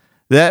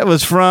 That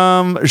was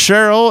from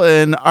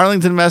Cheryl in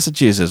Arlington,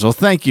 Massachusetts. Well,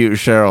 thank you,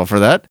 Cheryl, for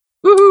that.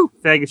 Woohoo!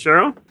 Thank you,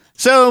 Cheryl.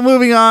 So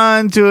moving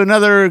on to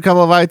another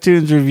couple of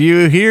iTunes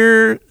review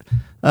here.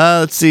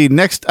 Let's see.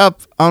 Next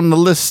up on the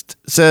list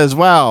says,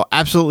 wow,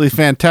 absolutely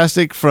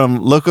fantastic from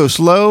Loco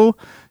Slow.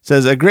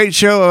 Says, a great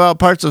show about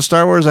parts of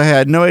Star Wars I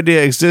had no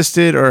idea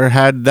existed or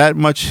had that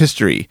much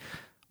history.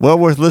 Well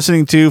worth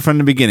listening to from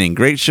the beginning.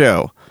 Great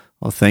show.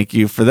 Well, thank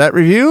you for that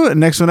review. And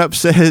next one up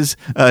says,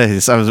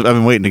 I've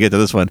been waiting to get to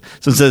this one.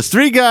 So it says,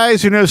 3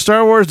 guys who know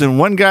Star Wars and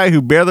 1 guy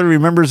who barely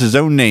remembers his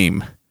own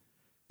name.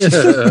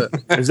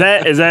 Is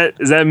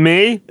that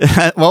me?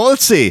 Well,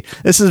 let's see.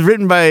 This is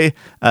written by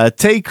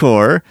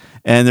Taycor,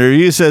 and the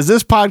review says,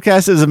 this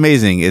podcast is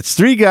amazing. It's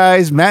 3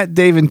 guys, Matt,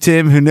 Dave, and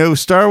Tim, who know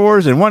Star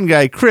Wars, and 1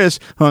 guy, Chris,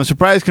 who I'm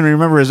surprised can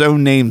remember his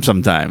own name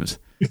sometimes.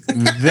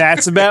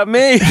 That's about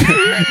me.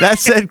 That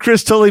said,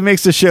 Chris totally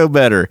makes the show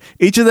better.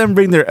 Each of them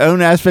bring their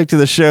own aspect to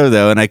the show,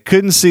 though, and I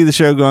couldn't see the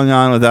show going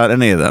on without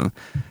any of them.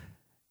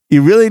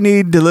 You really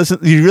need to listen.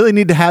 You really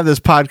need to have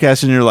this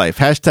podcast in your life.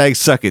 Hashtag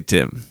suck it,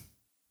 Tim.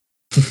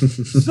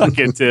 Suck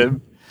it,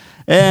 Tim.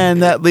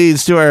 And that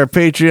leads to our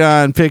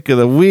Patreon pick of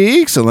the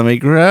week. So let me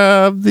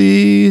grab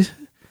the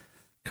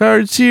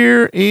cards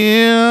here,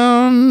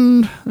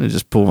 and let me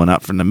just pull one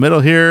out from the middle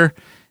here.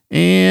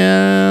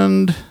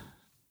 And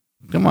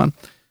come on,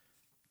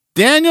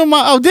 Dan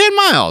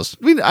Miles.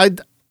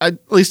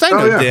 At least I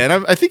know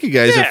Dan. I think you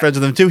guys are friends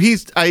with him too.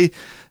 I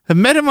have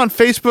met him on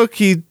Facebook.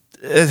 He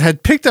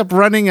had picked up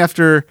running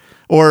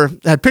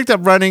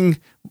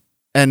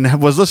and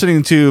was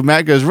listening to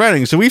Matt Goes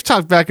Running. So we've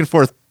talked back and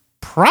forth,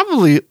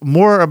 probably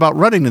more about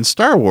running than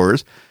Star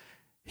Wars.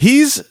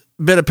 He's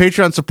been a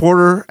Patreon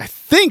supporter, I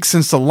think,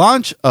 since the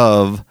launch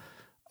of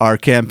our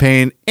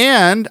campaign.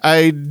 And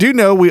I do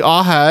know we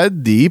all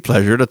had the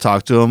pleasure to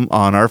talk to him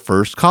on our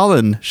first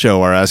call-in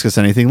show, our Ask Us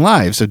Anything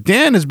Live. So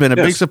Dan has been a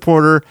big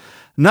supporter,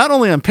 not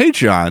only on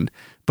Patreon,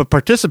 but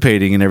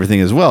participating in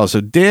everything as well. So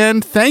Dan,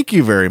 thank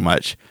you very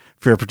much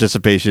for your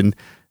participation.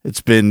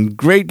 It's been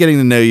great getting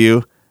to know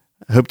you.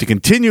 I hope to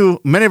continue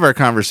many of our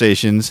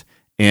conversations.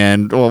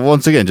 And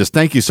once again, just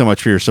thank you so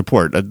much for your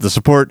support. The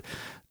support,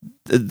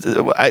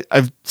 I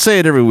say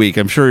it every week.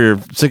 I'm sure you're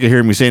sick of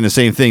hearing me saying the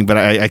same thing, but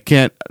I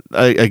can't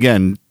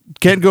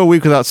go a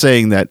week without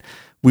saying that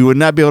we would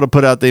not be able to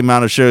put out the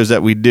amount of shows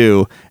that we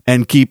do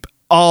and keep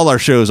all our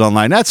shows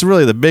online. That's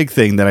really the big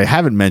thing that I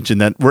haven't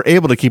mentioned, that we're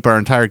able to keep our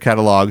entire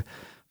catalog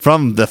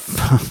from the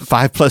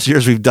 5+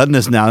 years we've done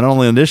this now, not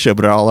only on this show,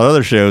 but all our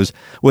other shows,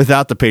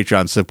 without the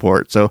Patreon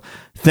support. So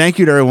thank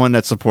you to everyone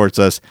that supports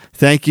us.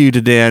 Thank you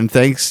to Dan.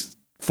 Thanks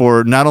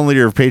for not only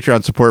your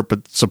Patreon support,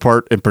 but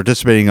support and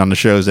participating on the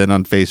shows and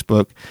on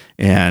Facebook.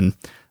 And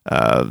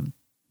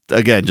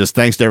again, just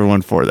thanks to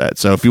everyone for that.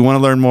 So if you want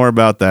to learn more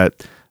about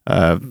that,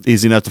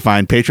 easy enough to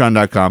find,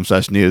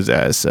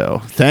 patreon.com/newsaz.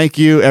 So thank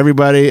you,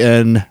 everybody.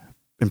 And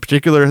in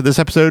particular, this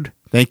episode,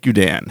 thank you,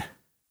 Dan.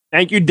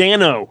 Thank you,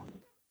 Dano.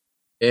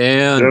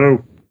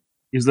 And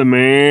He's the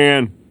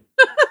man.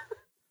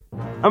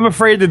 I'm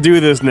afraid to do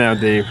this now,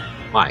 Dave.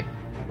 why?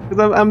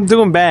 Because I'm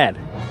doing bad.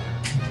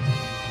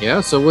 Yeah,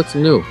 so what's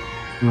new?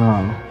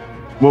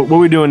 What are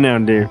we doing now,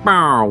 Dave?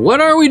 What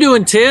are we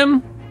doing,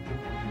 Tim?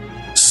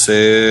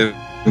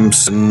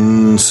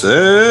 Simpson says.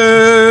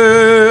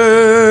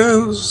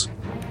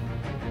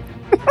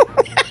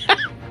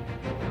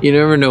 You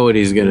never know what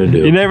he's gonna do.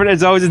 You never.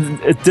 It's always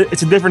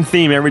it's a different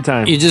theme every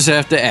time. You just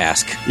have to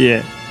ask.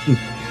 Yeah.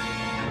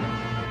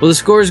 Well, the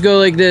scores go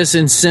like this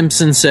in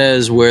Simpson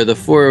Says, where the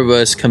four of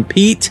us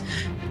compete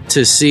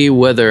to see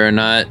whether or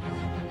not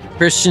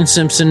Christian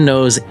Simpson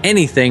knows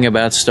anything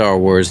about Star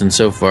Wars, and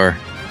so far,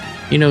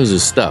 he knows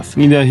his stuff.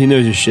 He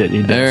knows his shit.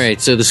 He does. All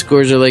right, so the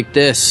scores are like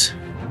this.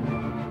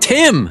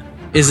 Tim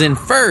is in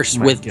first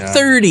with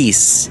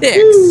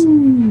 36.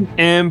 Woo!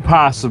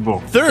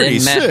 Impossible.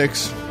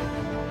 36?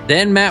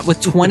 Then Matt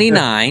with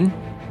 29.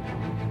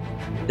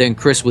 Then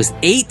Chris was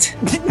 8.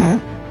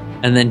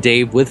 And then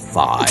Dave with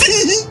 5.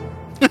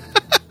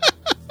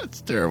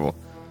 That's terrible.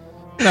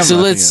 So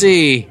let's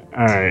see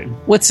All right.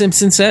 what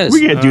Simpson says.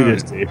 We gotta do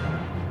this, Dave.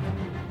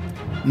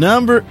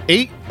 Number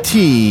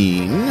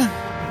 18. Let me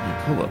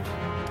pull up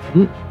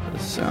the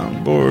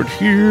soundboard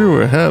here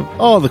where I have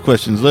all the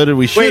questions loaded.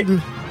 We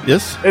shouldn't.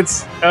 Yes?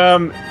 It's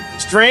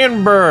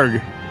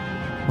Strandberg.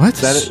 What?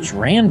 That is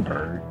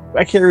Strandberg.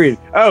 I can't read.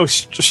 Oh,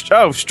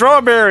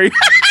 strawberry.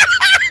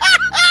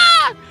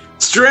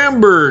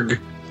 Stramberg.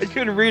 I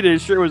couldn't read it.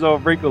 His shirt was all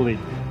wrinkly.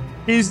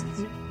 He's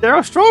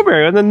Darryl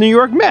Strawberry on the New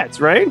York Mets,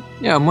 right?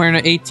 Yeah, I'm wearing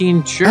an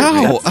 18 shirt.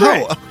 Oh, That's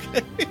right.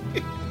 okay.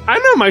 I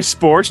know my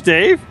sports,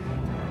 Dave.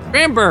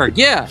 Strandberg,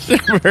 yeah.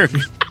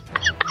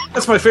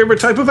 That's my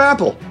favorite type of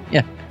apple.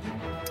 Yeah.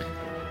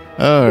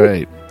 All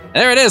right.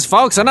 There it is,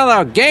 folks.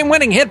 Another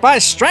game-winning hit by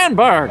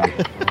Strandberg.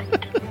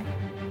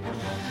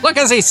 Look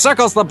as he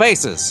circles the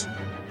bases.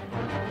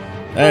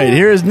 All right,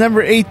 here is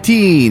number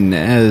 18,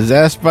 as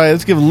asked by,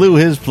 let's give Lou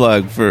his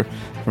plug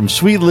from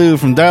Sweet Lou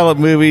from Dial Up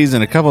Movies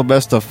and a couple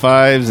best of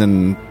fives,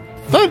 and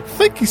I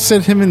think he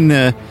said him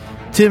and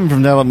Tim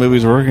from Dial Up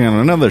Movies are working on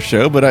another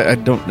show, but I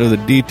don't know the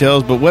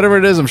details, but whatever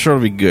it is, I'm sure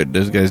it'll be good.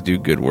 Those guys do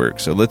good work.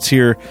 So let's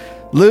hear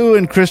Lou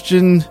and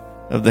Christian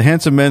of the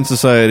Handsome Men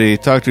Society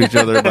talk to each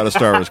other about a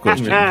Star Wars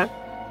question.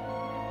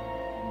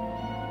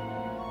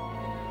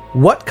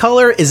 What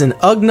color is an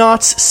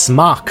Ugnaughts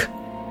smock?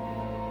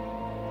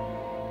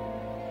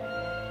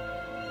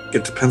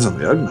 It depends on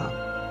the Ugnaught.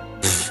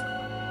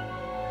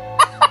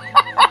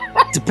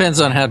 Depends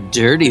on how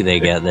dirty they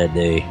got that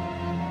day.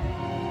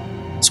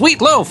 Sweet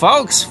Lou,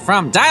 folks,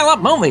 from Dial Up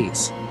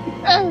Movies.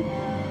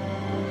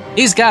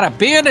 He's got a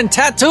beard and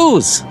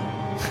tattoos.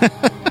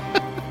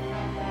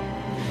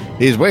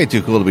 He's way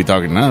too cool to be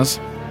talking to us.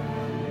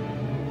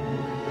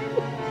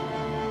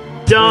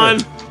 Done.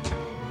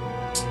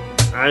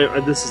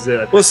 This is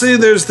it. Well, see,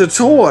 there's the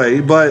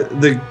toy, but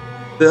the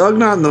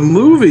Ugnaught in the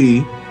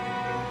movie.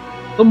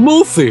 The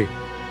movie.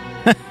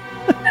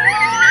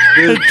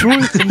 Enjoy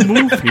the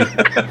movie.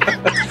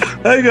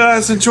 Hey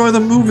guys, enjoy the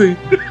movie.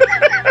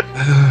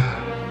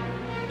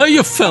 How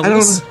you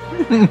fellas?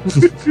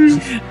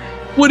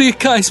 What are you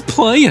guys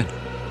playing?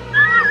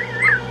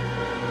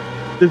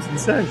 Simpson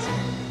Says.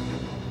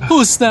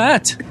 Who's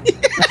that?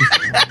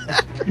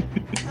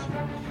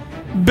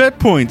 Bet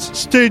points,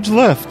 stage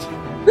left.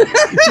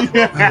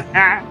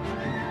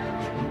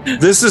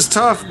 This is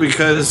tough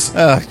because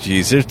Oh,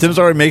 jeez. Tim's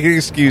already making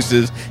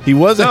excuses. He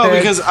was No,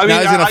 ahead. because, I mean, now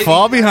he's going to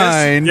fall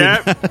behind.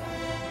 Yep.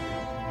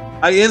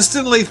 I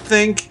instantly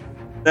think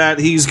that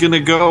he's going to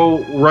go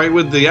right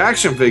with the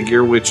action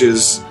figure, which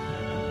is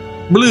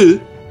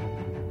blue.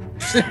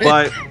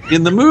 But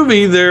in the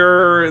movie,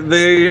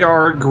 they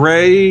are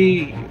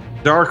gray,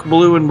 dark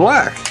blue, and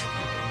black.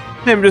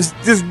 Tim, just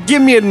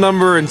give me a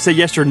number and say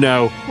yes or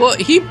no. Well,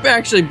 he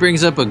actually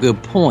brings up a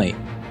good point.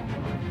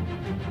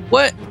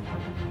 What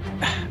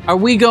are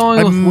we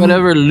going with?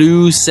 Whatever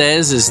Lou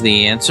says is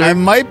the answer. I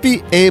might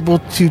be able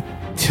to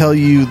tell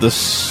you the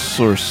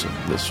source of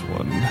this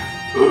one.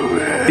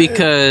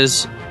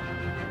 Because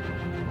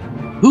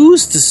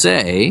who's to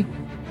say?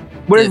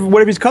 What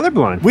if he's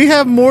colorblind? We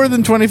have more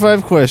than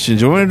 25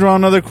 questions. You want me to draw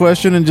another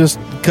question and just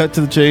cut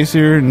to the chase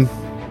here and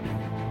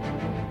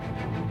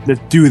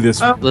Let's do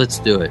this. Let's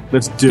do it.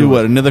 Let's do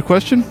what? Another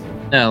question?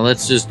 No,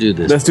 let's just do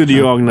this. Let's do the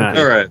Ognaut.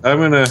 All right, I'm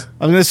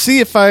gonna see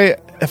if I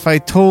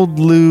told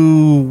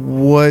Lou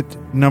what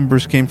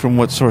numbers came from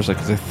what source,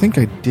 because I think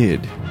I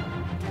did.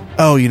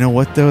 Oh, you know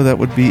what though? That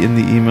would be in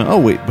the email. Oh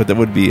wait, but that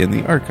would be in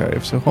the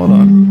archive. So hold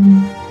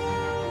on.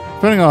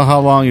 Depending on how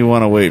long you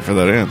want to wait for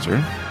that answer.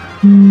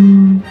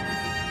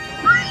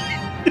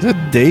 Is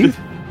that Dave?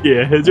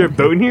 Yeah, is there a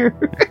boat in here?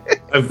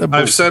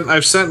 I've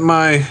sent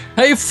my.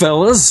 Hey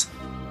fellas,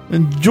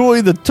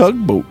 enjoy the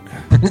tugboat.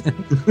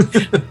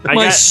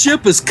 My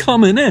ship is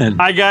coming in.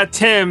 I got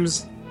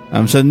Tim's.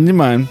 I'm sending you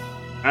mine.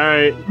 All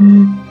right.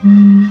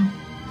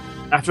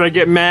 After I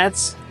get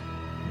Matt's,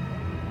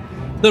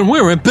 then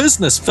we're in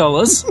business,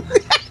 fellas.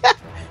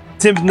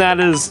 Tim's not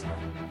as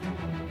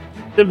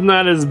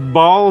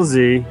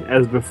ballsy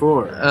as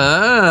before.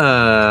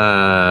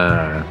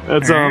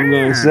 That's all I'm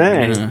gonna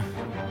say.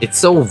 It's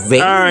so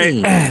vain. All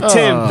right,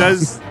 Tim.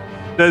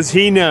 Does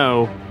he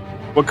know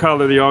what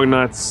color the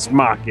Ognaut's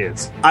smock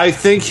is? I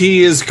think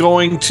he is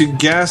going to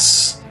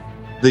guess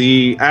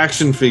the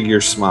action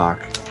figure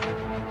smock.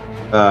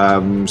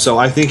 So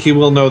I think he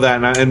will know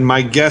that, and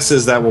my guess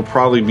is that will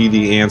probably be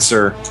the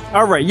answer.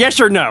 All right, yes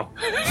or no?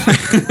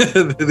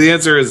 The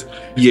answer is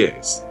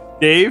yes.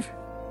 Dave?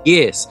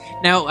 Yes.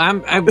 Now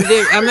I'm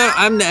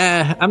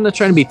not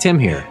trying to be Tim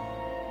here,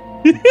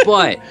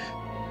 but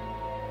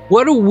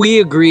what do we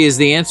agree is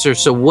the answer?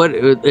 So what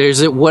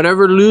is it?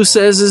 Whatever Lou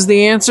says is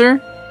the answer.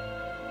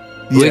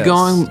 Yes, we're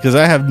going because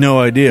I have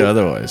no idea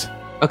otherwise.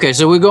 Okay,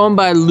 so we're going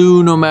by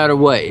Lou no matter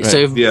what. Right.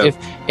 So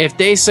if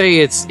they say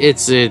it's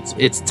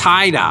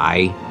tie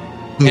dye,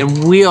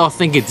 and we all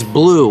think it's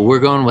blue, we're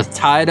going with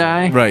tie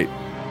dye. Right.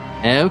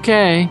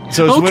 Okay.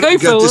 So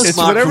it's fellas. It's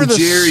whatever the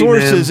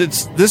source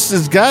is. This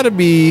has got to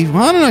be.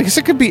 Well, I don't know. I guess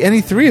it could be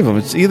any three of them.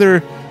 It's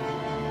either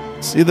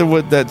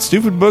what that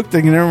stupid book that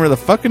you can never remember the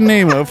fucking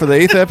name of for the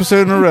 8th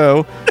episode in a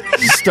row,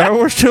 Star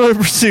Wars Trilogy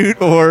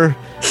Pursuit, or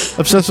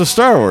Obsessed with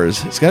Star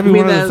Wars. It's got to be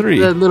one of the three.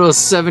 That little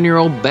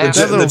 7-year-old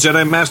bastard. The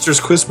Jedi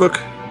Master's quiz book.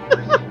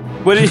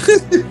 What do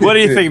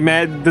you think,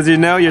 Matt? Does he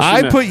know? Yes.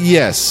 I put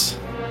yes.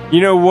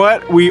 You know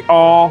what? We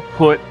all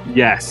put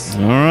yes.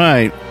 All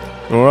right.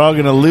 We're all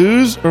going to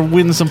lose or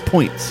win some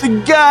points.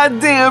 The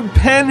goddamn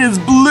pen is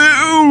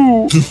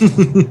blue.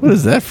 What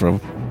is that from?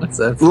 What's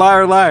that?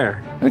 Liar,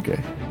 liar.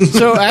 Okay.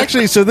 So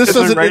actually, this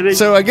doesn't.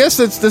 So I guess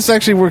this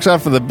actually works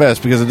out for the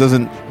best because it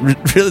doesn't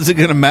really isn't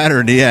going to matter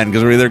in the end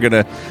because we're either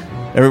going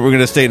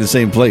to stay in the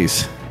same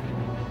place.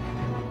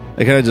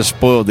 I kind of just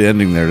spoiled the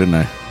ending there, didn't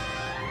I?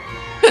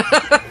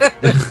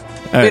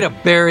 Way to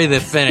bury the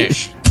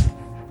finish.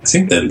 I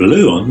think they're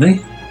blue, aren't they?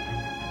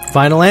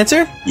 Final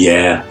answer?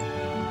 Yeah.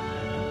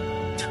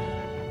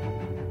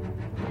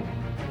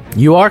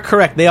 You are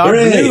correct. They are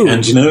Hooray! blue.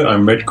 And you know,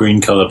 I'm red-green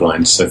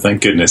colorblind, so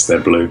thank goodness they're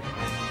blue.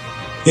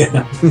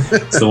 Yeah.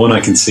 It's the one I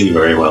can see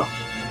very well.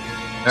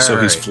 So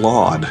he's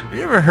flawed. Have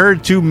you ever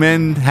heard two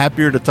men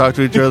happier to talk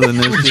to each other than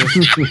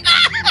this two?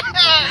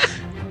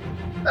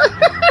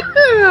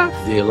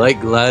 Do you like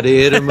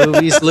gladiator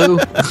movies, Lou?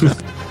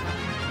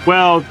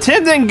 Well,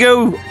 Tim didn't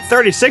go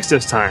 36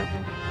 this time.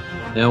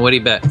 Now, what do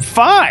you bet?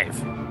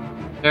 5.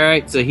 All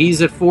right, so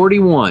he's at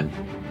 41.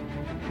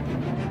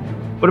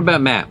 What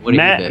about Matt? What did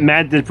you bet?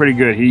 Matt did pretty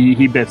good.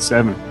 He bet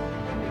 7.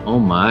 Oh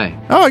my!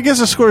 Oh, I guess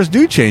the scores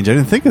do change. I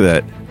didn't think of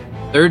that.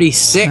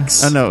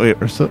 36. Oh no! Wait,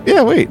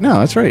 wait. No,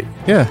 that's right.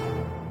 Yeah.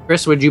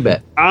 Chris, what'd you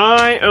bet?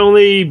 I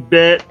only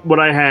bet what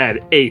I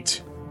had,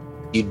 8.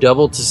 You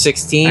doubled to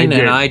 16,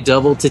 and I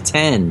doubled to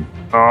 10.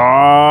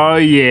 Oh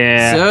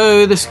yeah.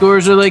 So the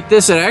scores are like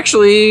this. It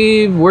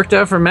actually worked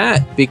out for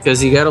Matt because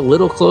he got a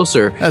little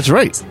closer. That's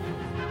right.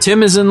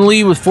 Tim is in the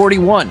lead with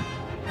 41.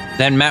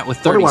 Then Matt with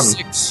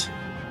 36.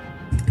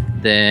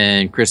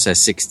 Then Chris has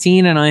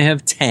 16, and I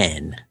have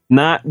 10.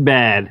 Not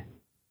bad.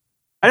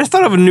 I just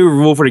thought of a new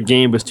rule for the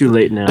game, but it's too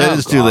late now. That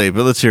is too late,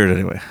 but let's hear it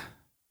anyway.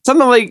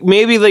 Something like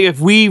maybe like if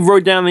we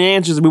wrote down the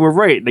answers and we were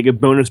right, like a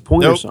bonus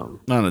point or something.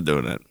 I'm not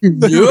doing that.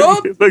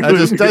 Yup.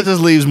 That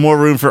just leaves more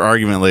room for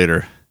argument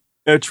later.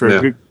 That's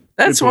true. Yeah.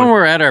 That's when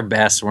we're at our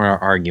best when we're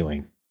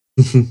arguing.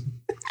 Who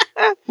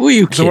are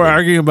you kidding? So we're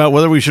arguing about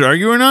whether we should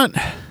argue or not?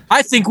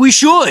 I think we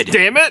should.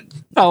 Damn it.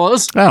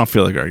 Fellas. I don't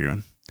feel like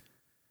arguing.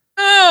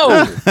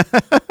 No!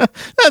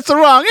 That's the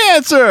wrong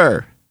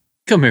answer.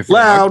 Come here,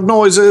 Loud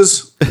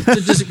noises.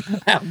 Just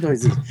loud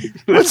noises.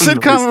 What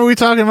sitcom are we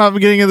talking about at the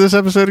beginning of this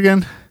episode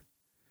again?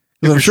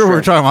 'Cause I'm sure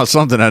we're talking about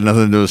something that had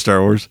nothing to do with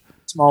Star Wars.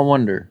 Small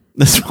Wonder.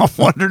 The Small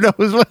Wonder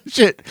knows what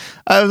shit.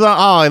 I was on.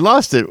 Oh, I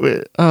lost it.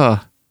 God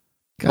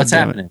What's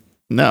damn it. happening?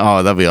 No,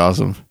 oh, that'd be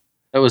awesome.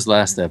 That was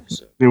last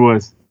episode. It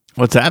was.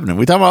 What's happening?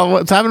 We talking about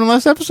what's happening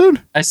last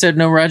episode? I said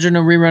no Roger,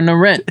 no rerun, no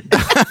rent.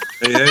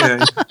 Hey.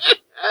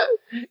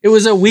 It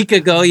was a week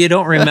ago. You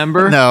don't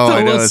remember? No, Tell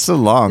I know us. it's so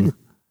long.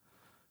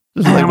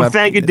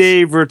 Thank you,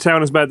 Dave, for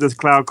telling us about this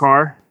cloud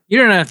car. You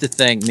don't have to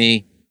thank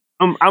me.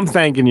 I'm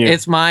thanking you.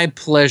 It's my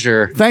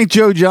pleasure. Thank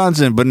Joe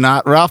Johnson, but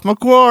not Ralph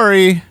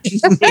McQuarrie.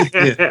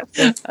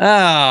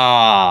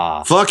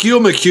 Ah. Fuck you,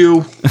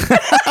 McHugh.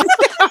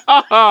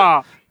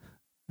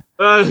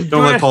 Don't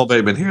let Paul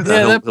Bateman hear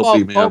that. Yeah, He'll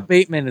beat me Paul up.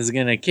 Bateman is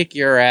going to kick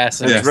your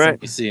ass next time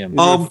you see him.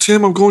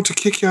 Tim, I'm going to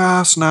kick your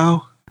ass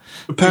now.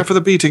 Prepare for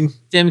the beating.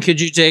 Tim, could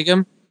you take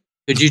him?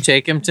 Could you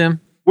take him, Tim?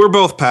 We're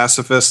both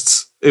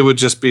pacifists. It would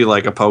just be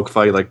like a poke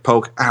fight, like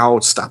poke, ow,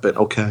 stop it,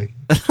 okay.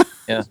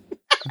 Yeah.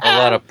 A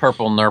lot of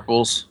purple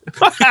nurples.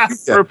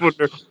 Purple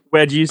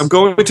wedgies. I'm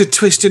going to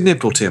twist your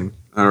nipple, Tim.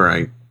 All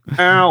right.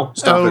 Ow,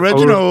 stop Oh, it.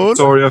 Reginald.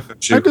 Sorry, I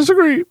hurt you. I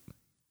disagree.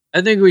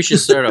 I think we should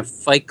start a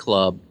fight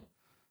club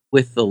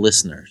with the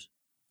listeners.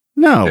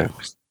 No. Yeah.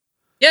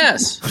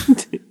 Yes.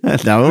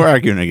 Now we're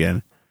arguing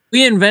again.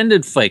 We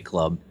invented Fight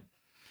Club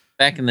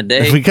back in the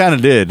day. We kind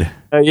of did.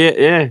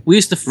 Yeah. We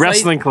used to fight,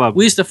 Wrestling club.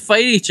 We used to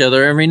fight each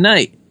other every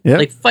night. Yep.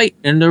 Like fight,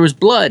 and there was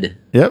blood.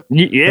 Yep.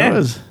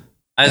 Yeah.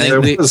 I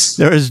There think was-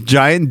 There was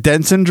giant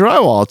dents in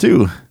drywall,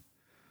 too.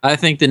 I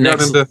think the got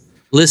next into-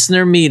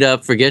 listener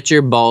meetup, forget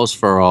your balls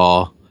for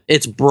all.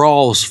 It's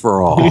brawls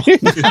for all.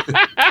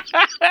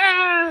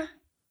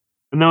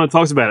 No one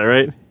talks about it,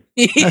 right?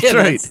 Yeah, That's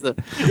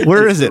right.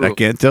 Where is it? I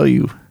can't tell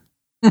you.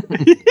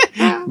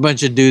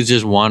 Bunch of dudes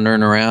just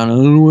wandering around. I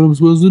don't know what I'm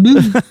supposed to do.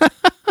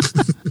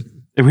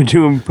 Are we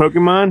doing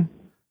Pokemon?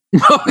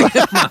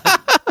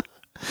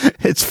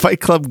 It's Fight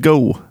Club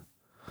Go.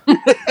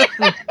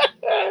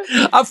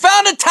 I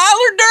found a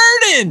Tyler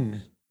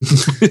Durden.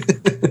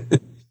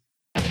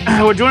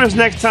 Well, join us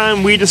next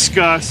time we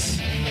discuss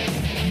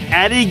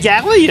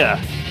Adigalia.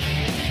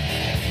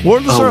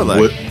 What the Sarlacc?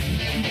 what-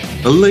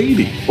 a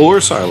lady. Or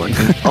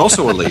Sarlacc.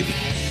 Also a lady.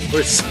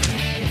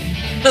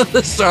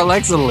 The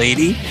Sarlacc's a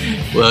lady.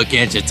 Well,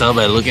 can't you tell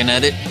by looking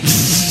at it?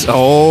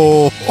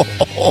 Oh.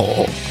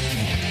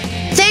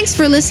 Thanks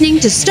for listening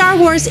to Star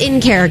Wars in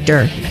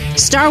Character.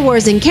 Star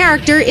Wars in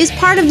Character is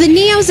part of the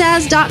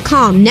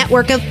neozaz.com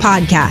network of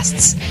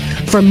podcasts.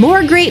 For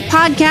more great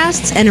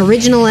podcasts and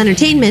original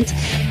entertainment,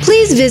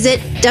 please visit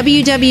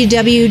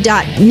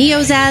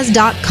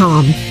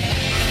www.neozaz.com.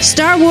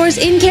 Star Wars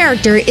in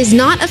Character is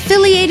not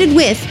affiliated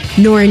with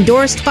nor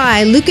endorsed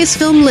by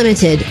Lucasfilm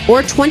Limited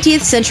or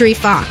 20th Century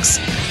Fox.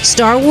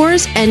 Star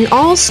Wars and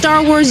all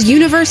Star Wars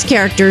universe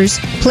characters,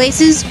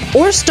 places,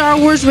 or Star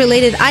Wars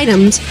related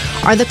items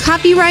are the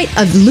copyright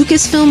of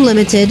Lucasfilm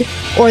Limited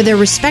or their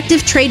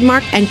respective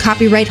trademark and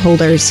copyright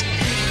holders.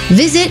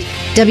 Visit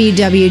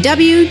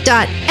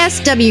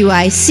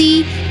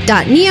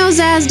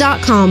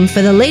www.swic.neozaz.com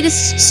for the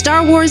latest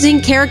Star Wars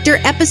in Character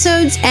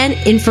episodes and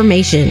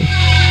information.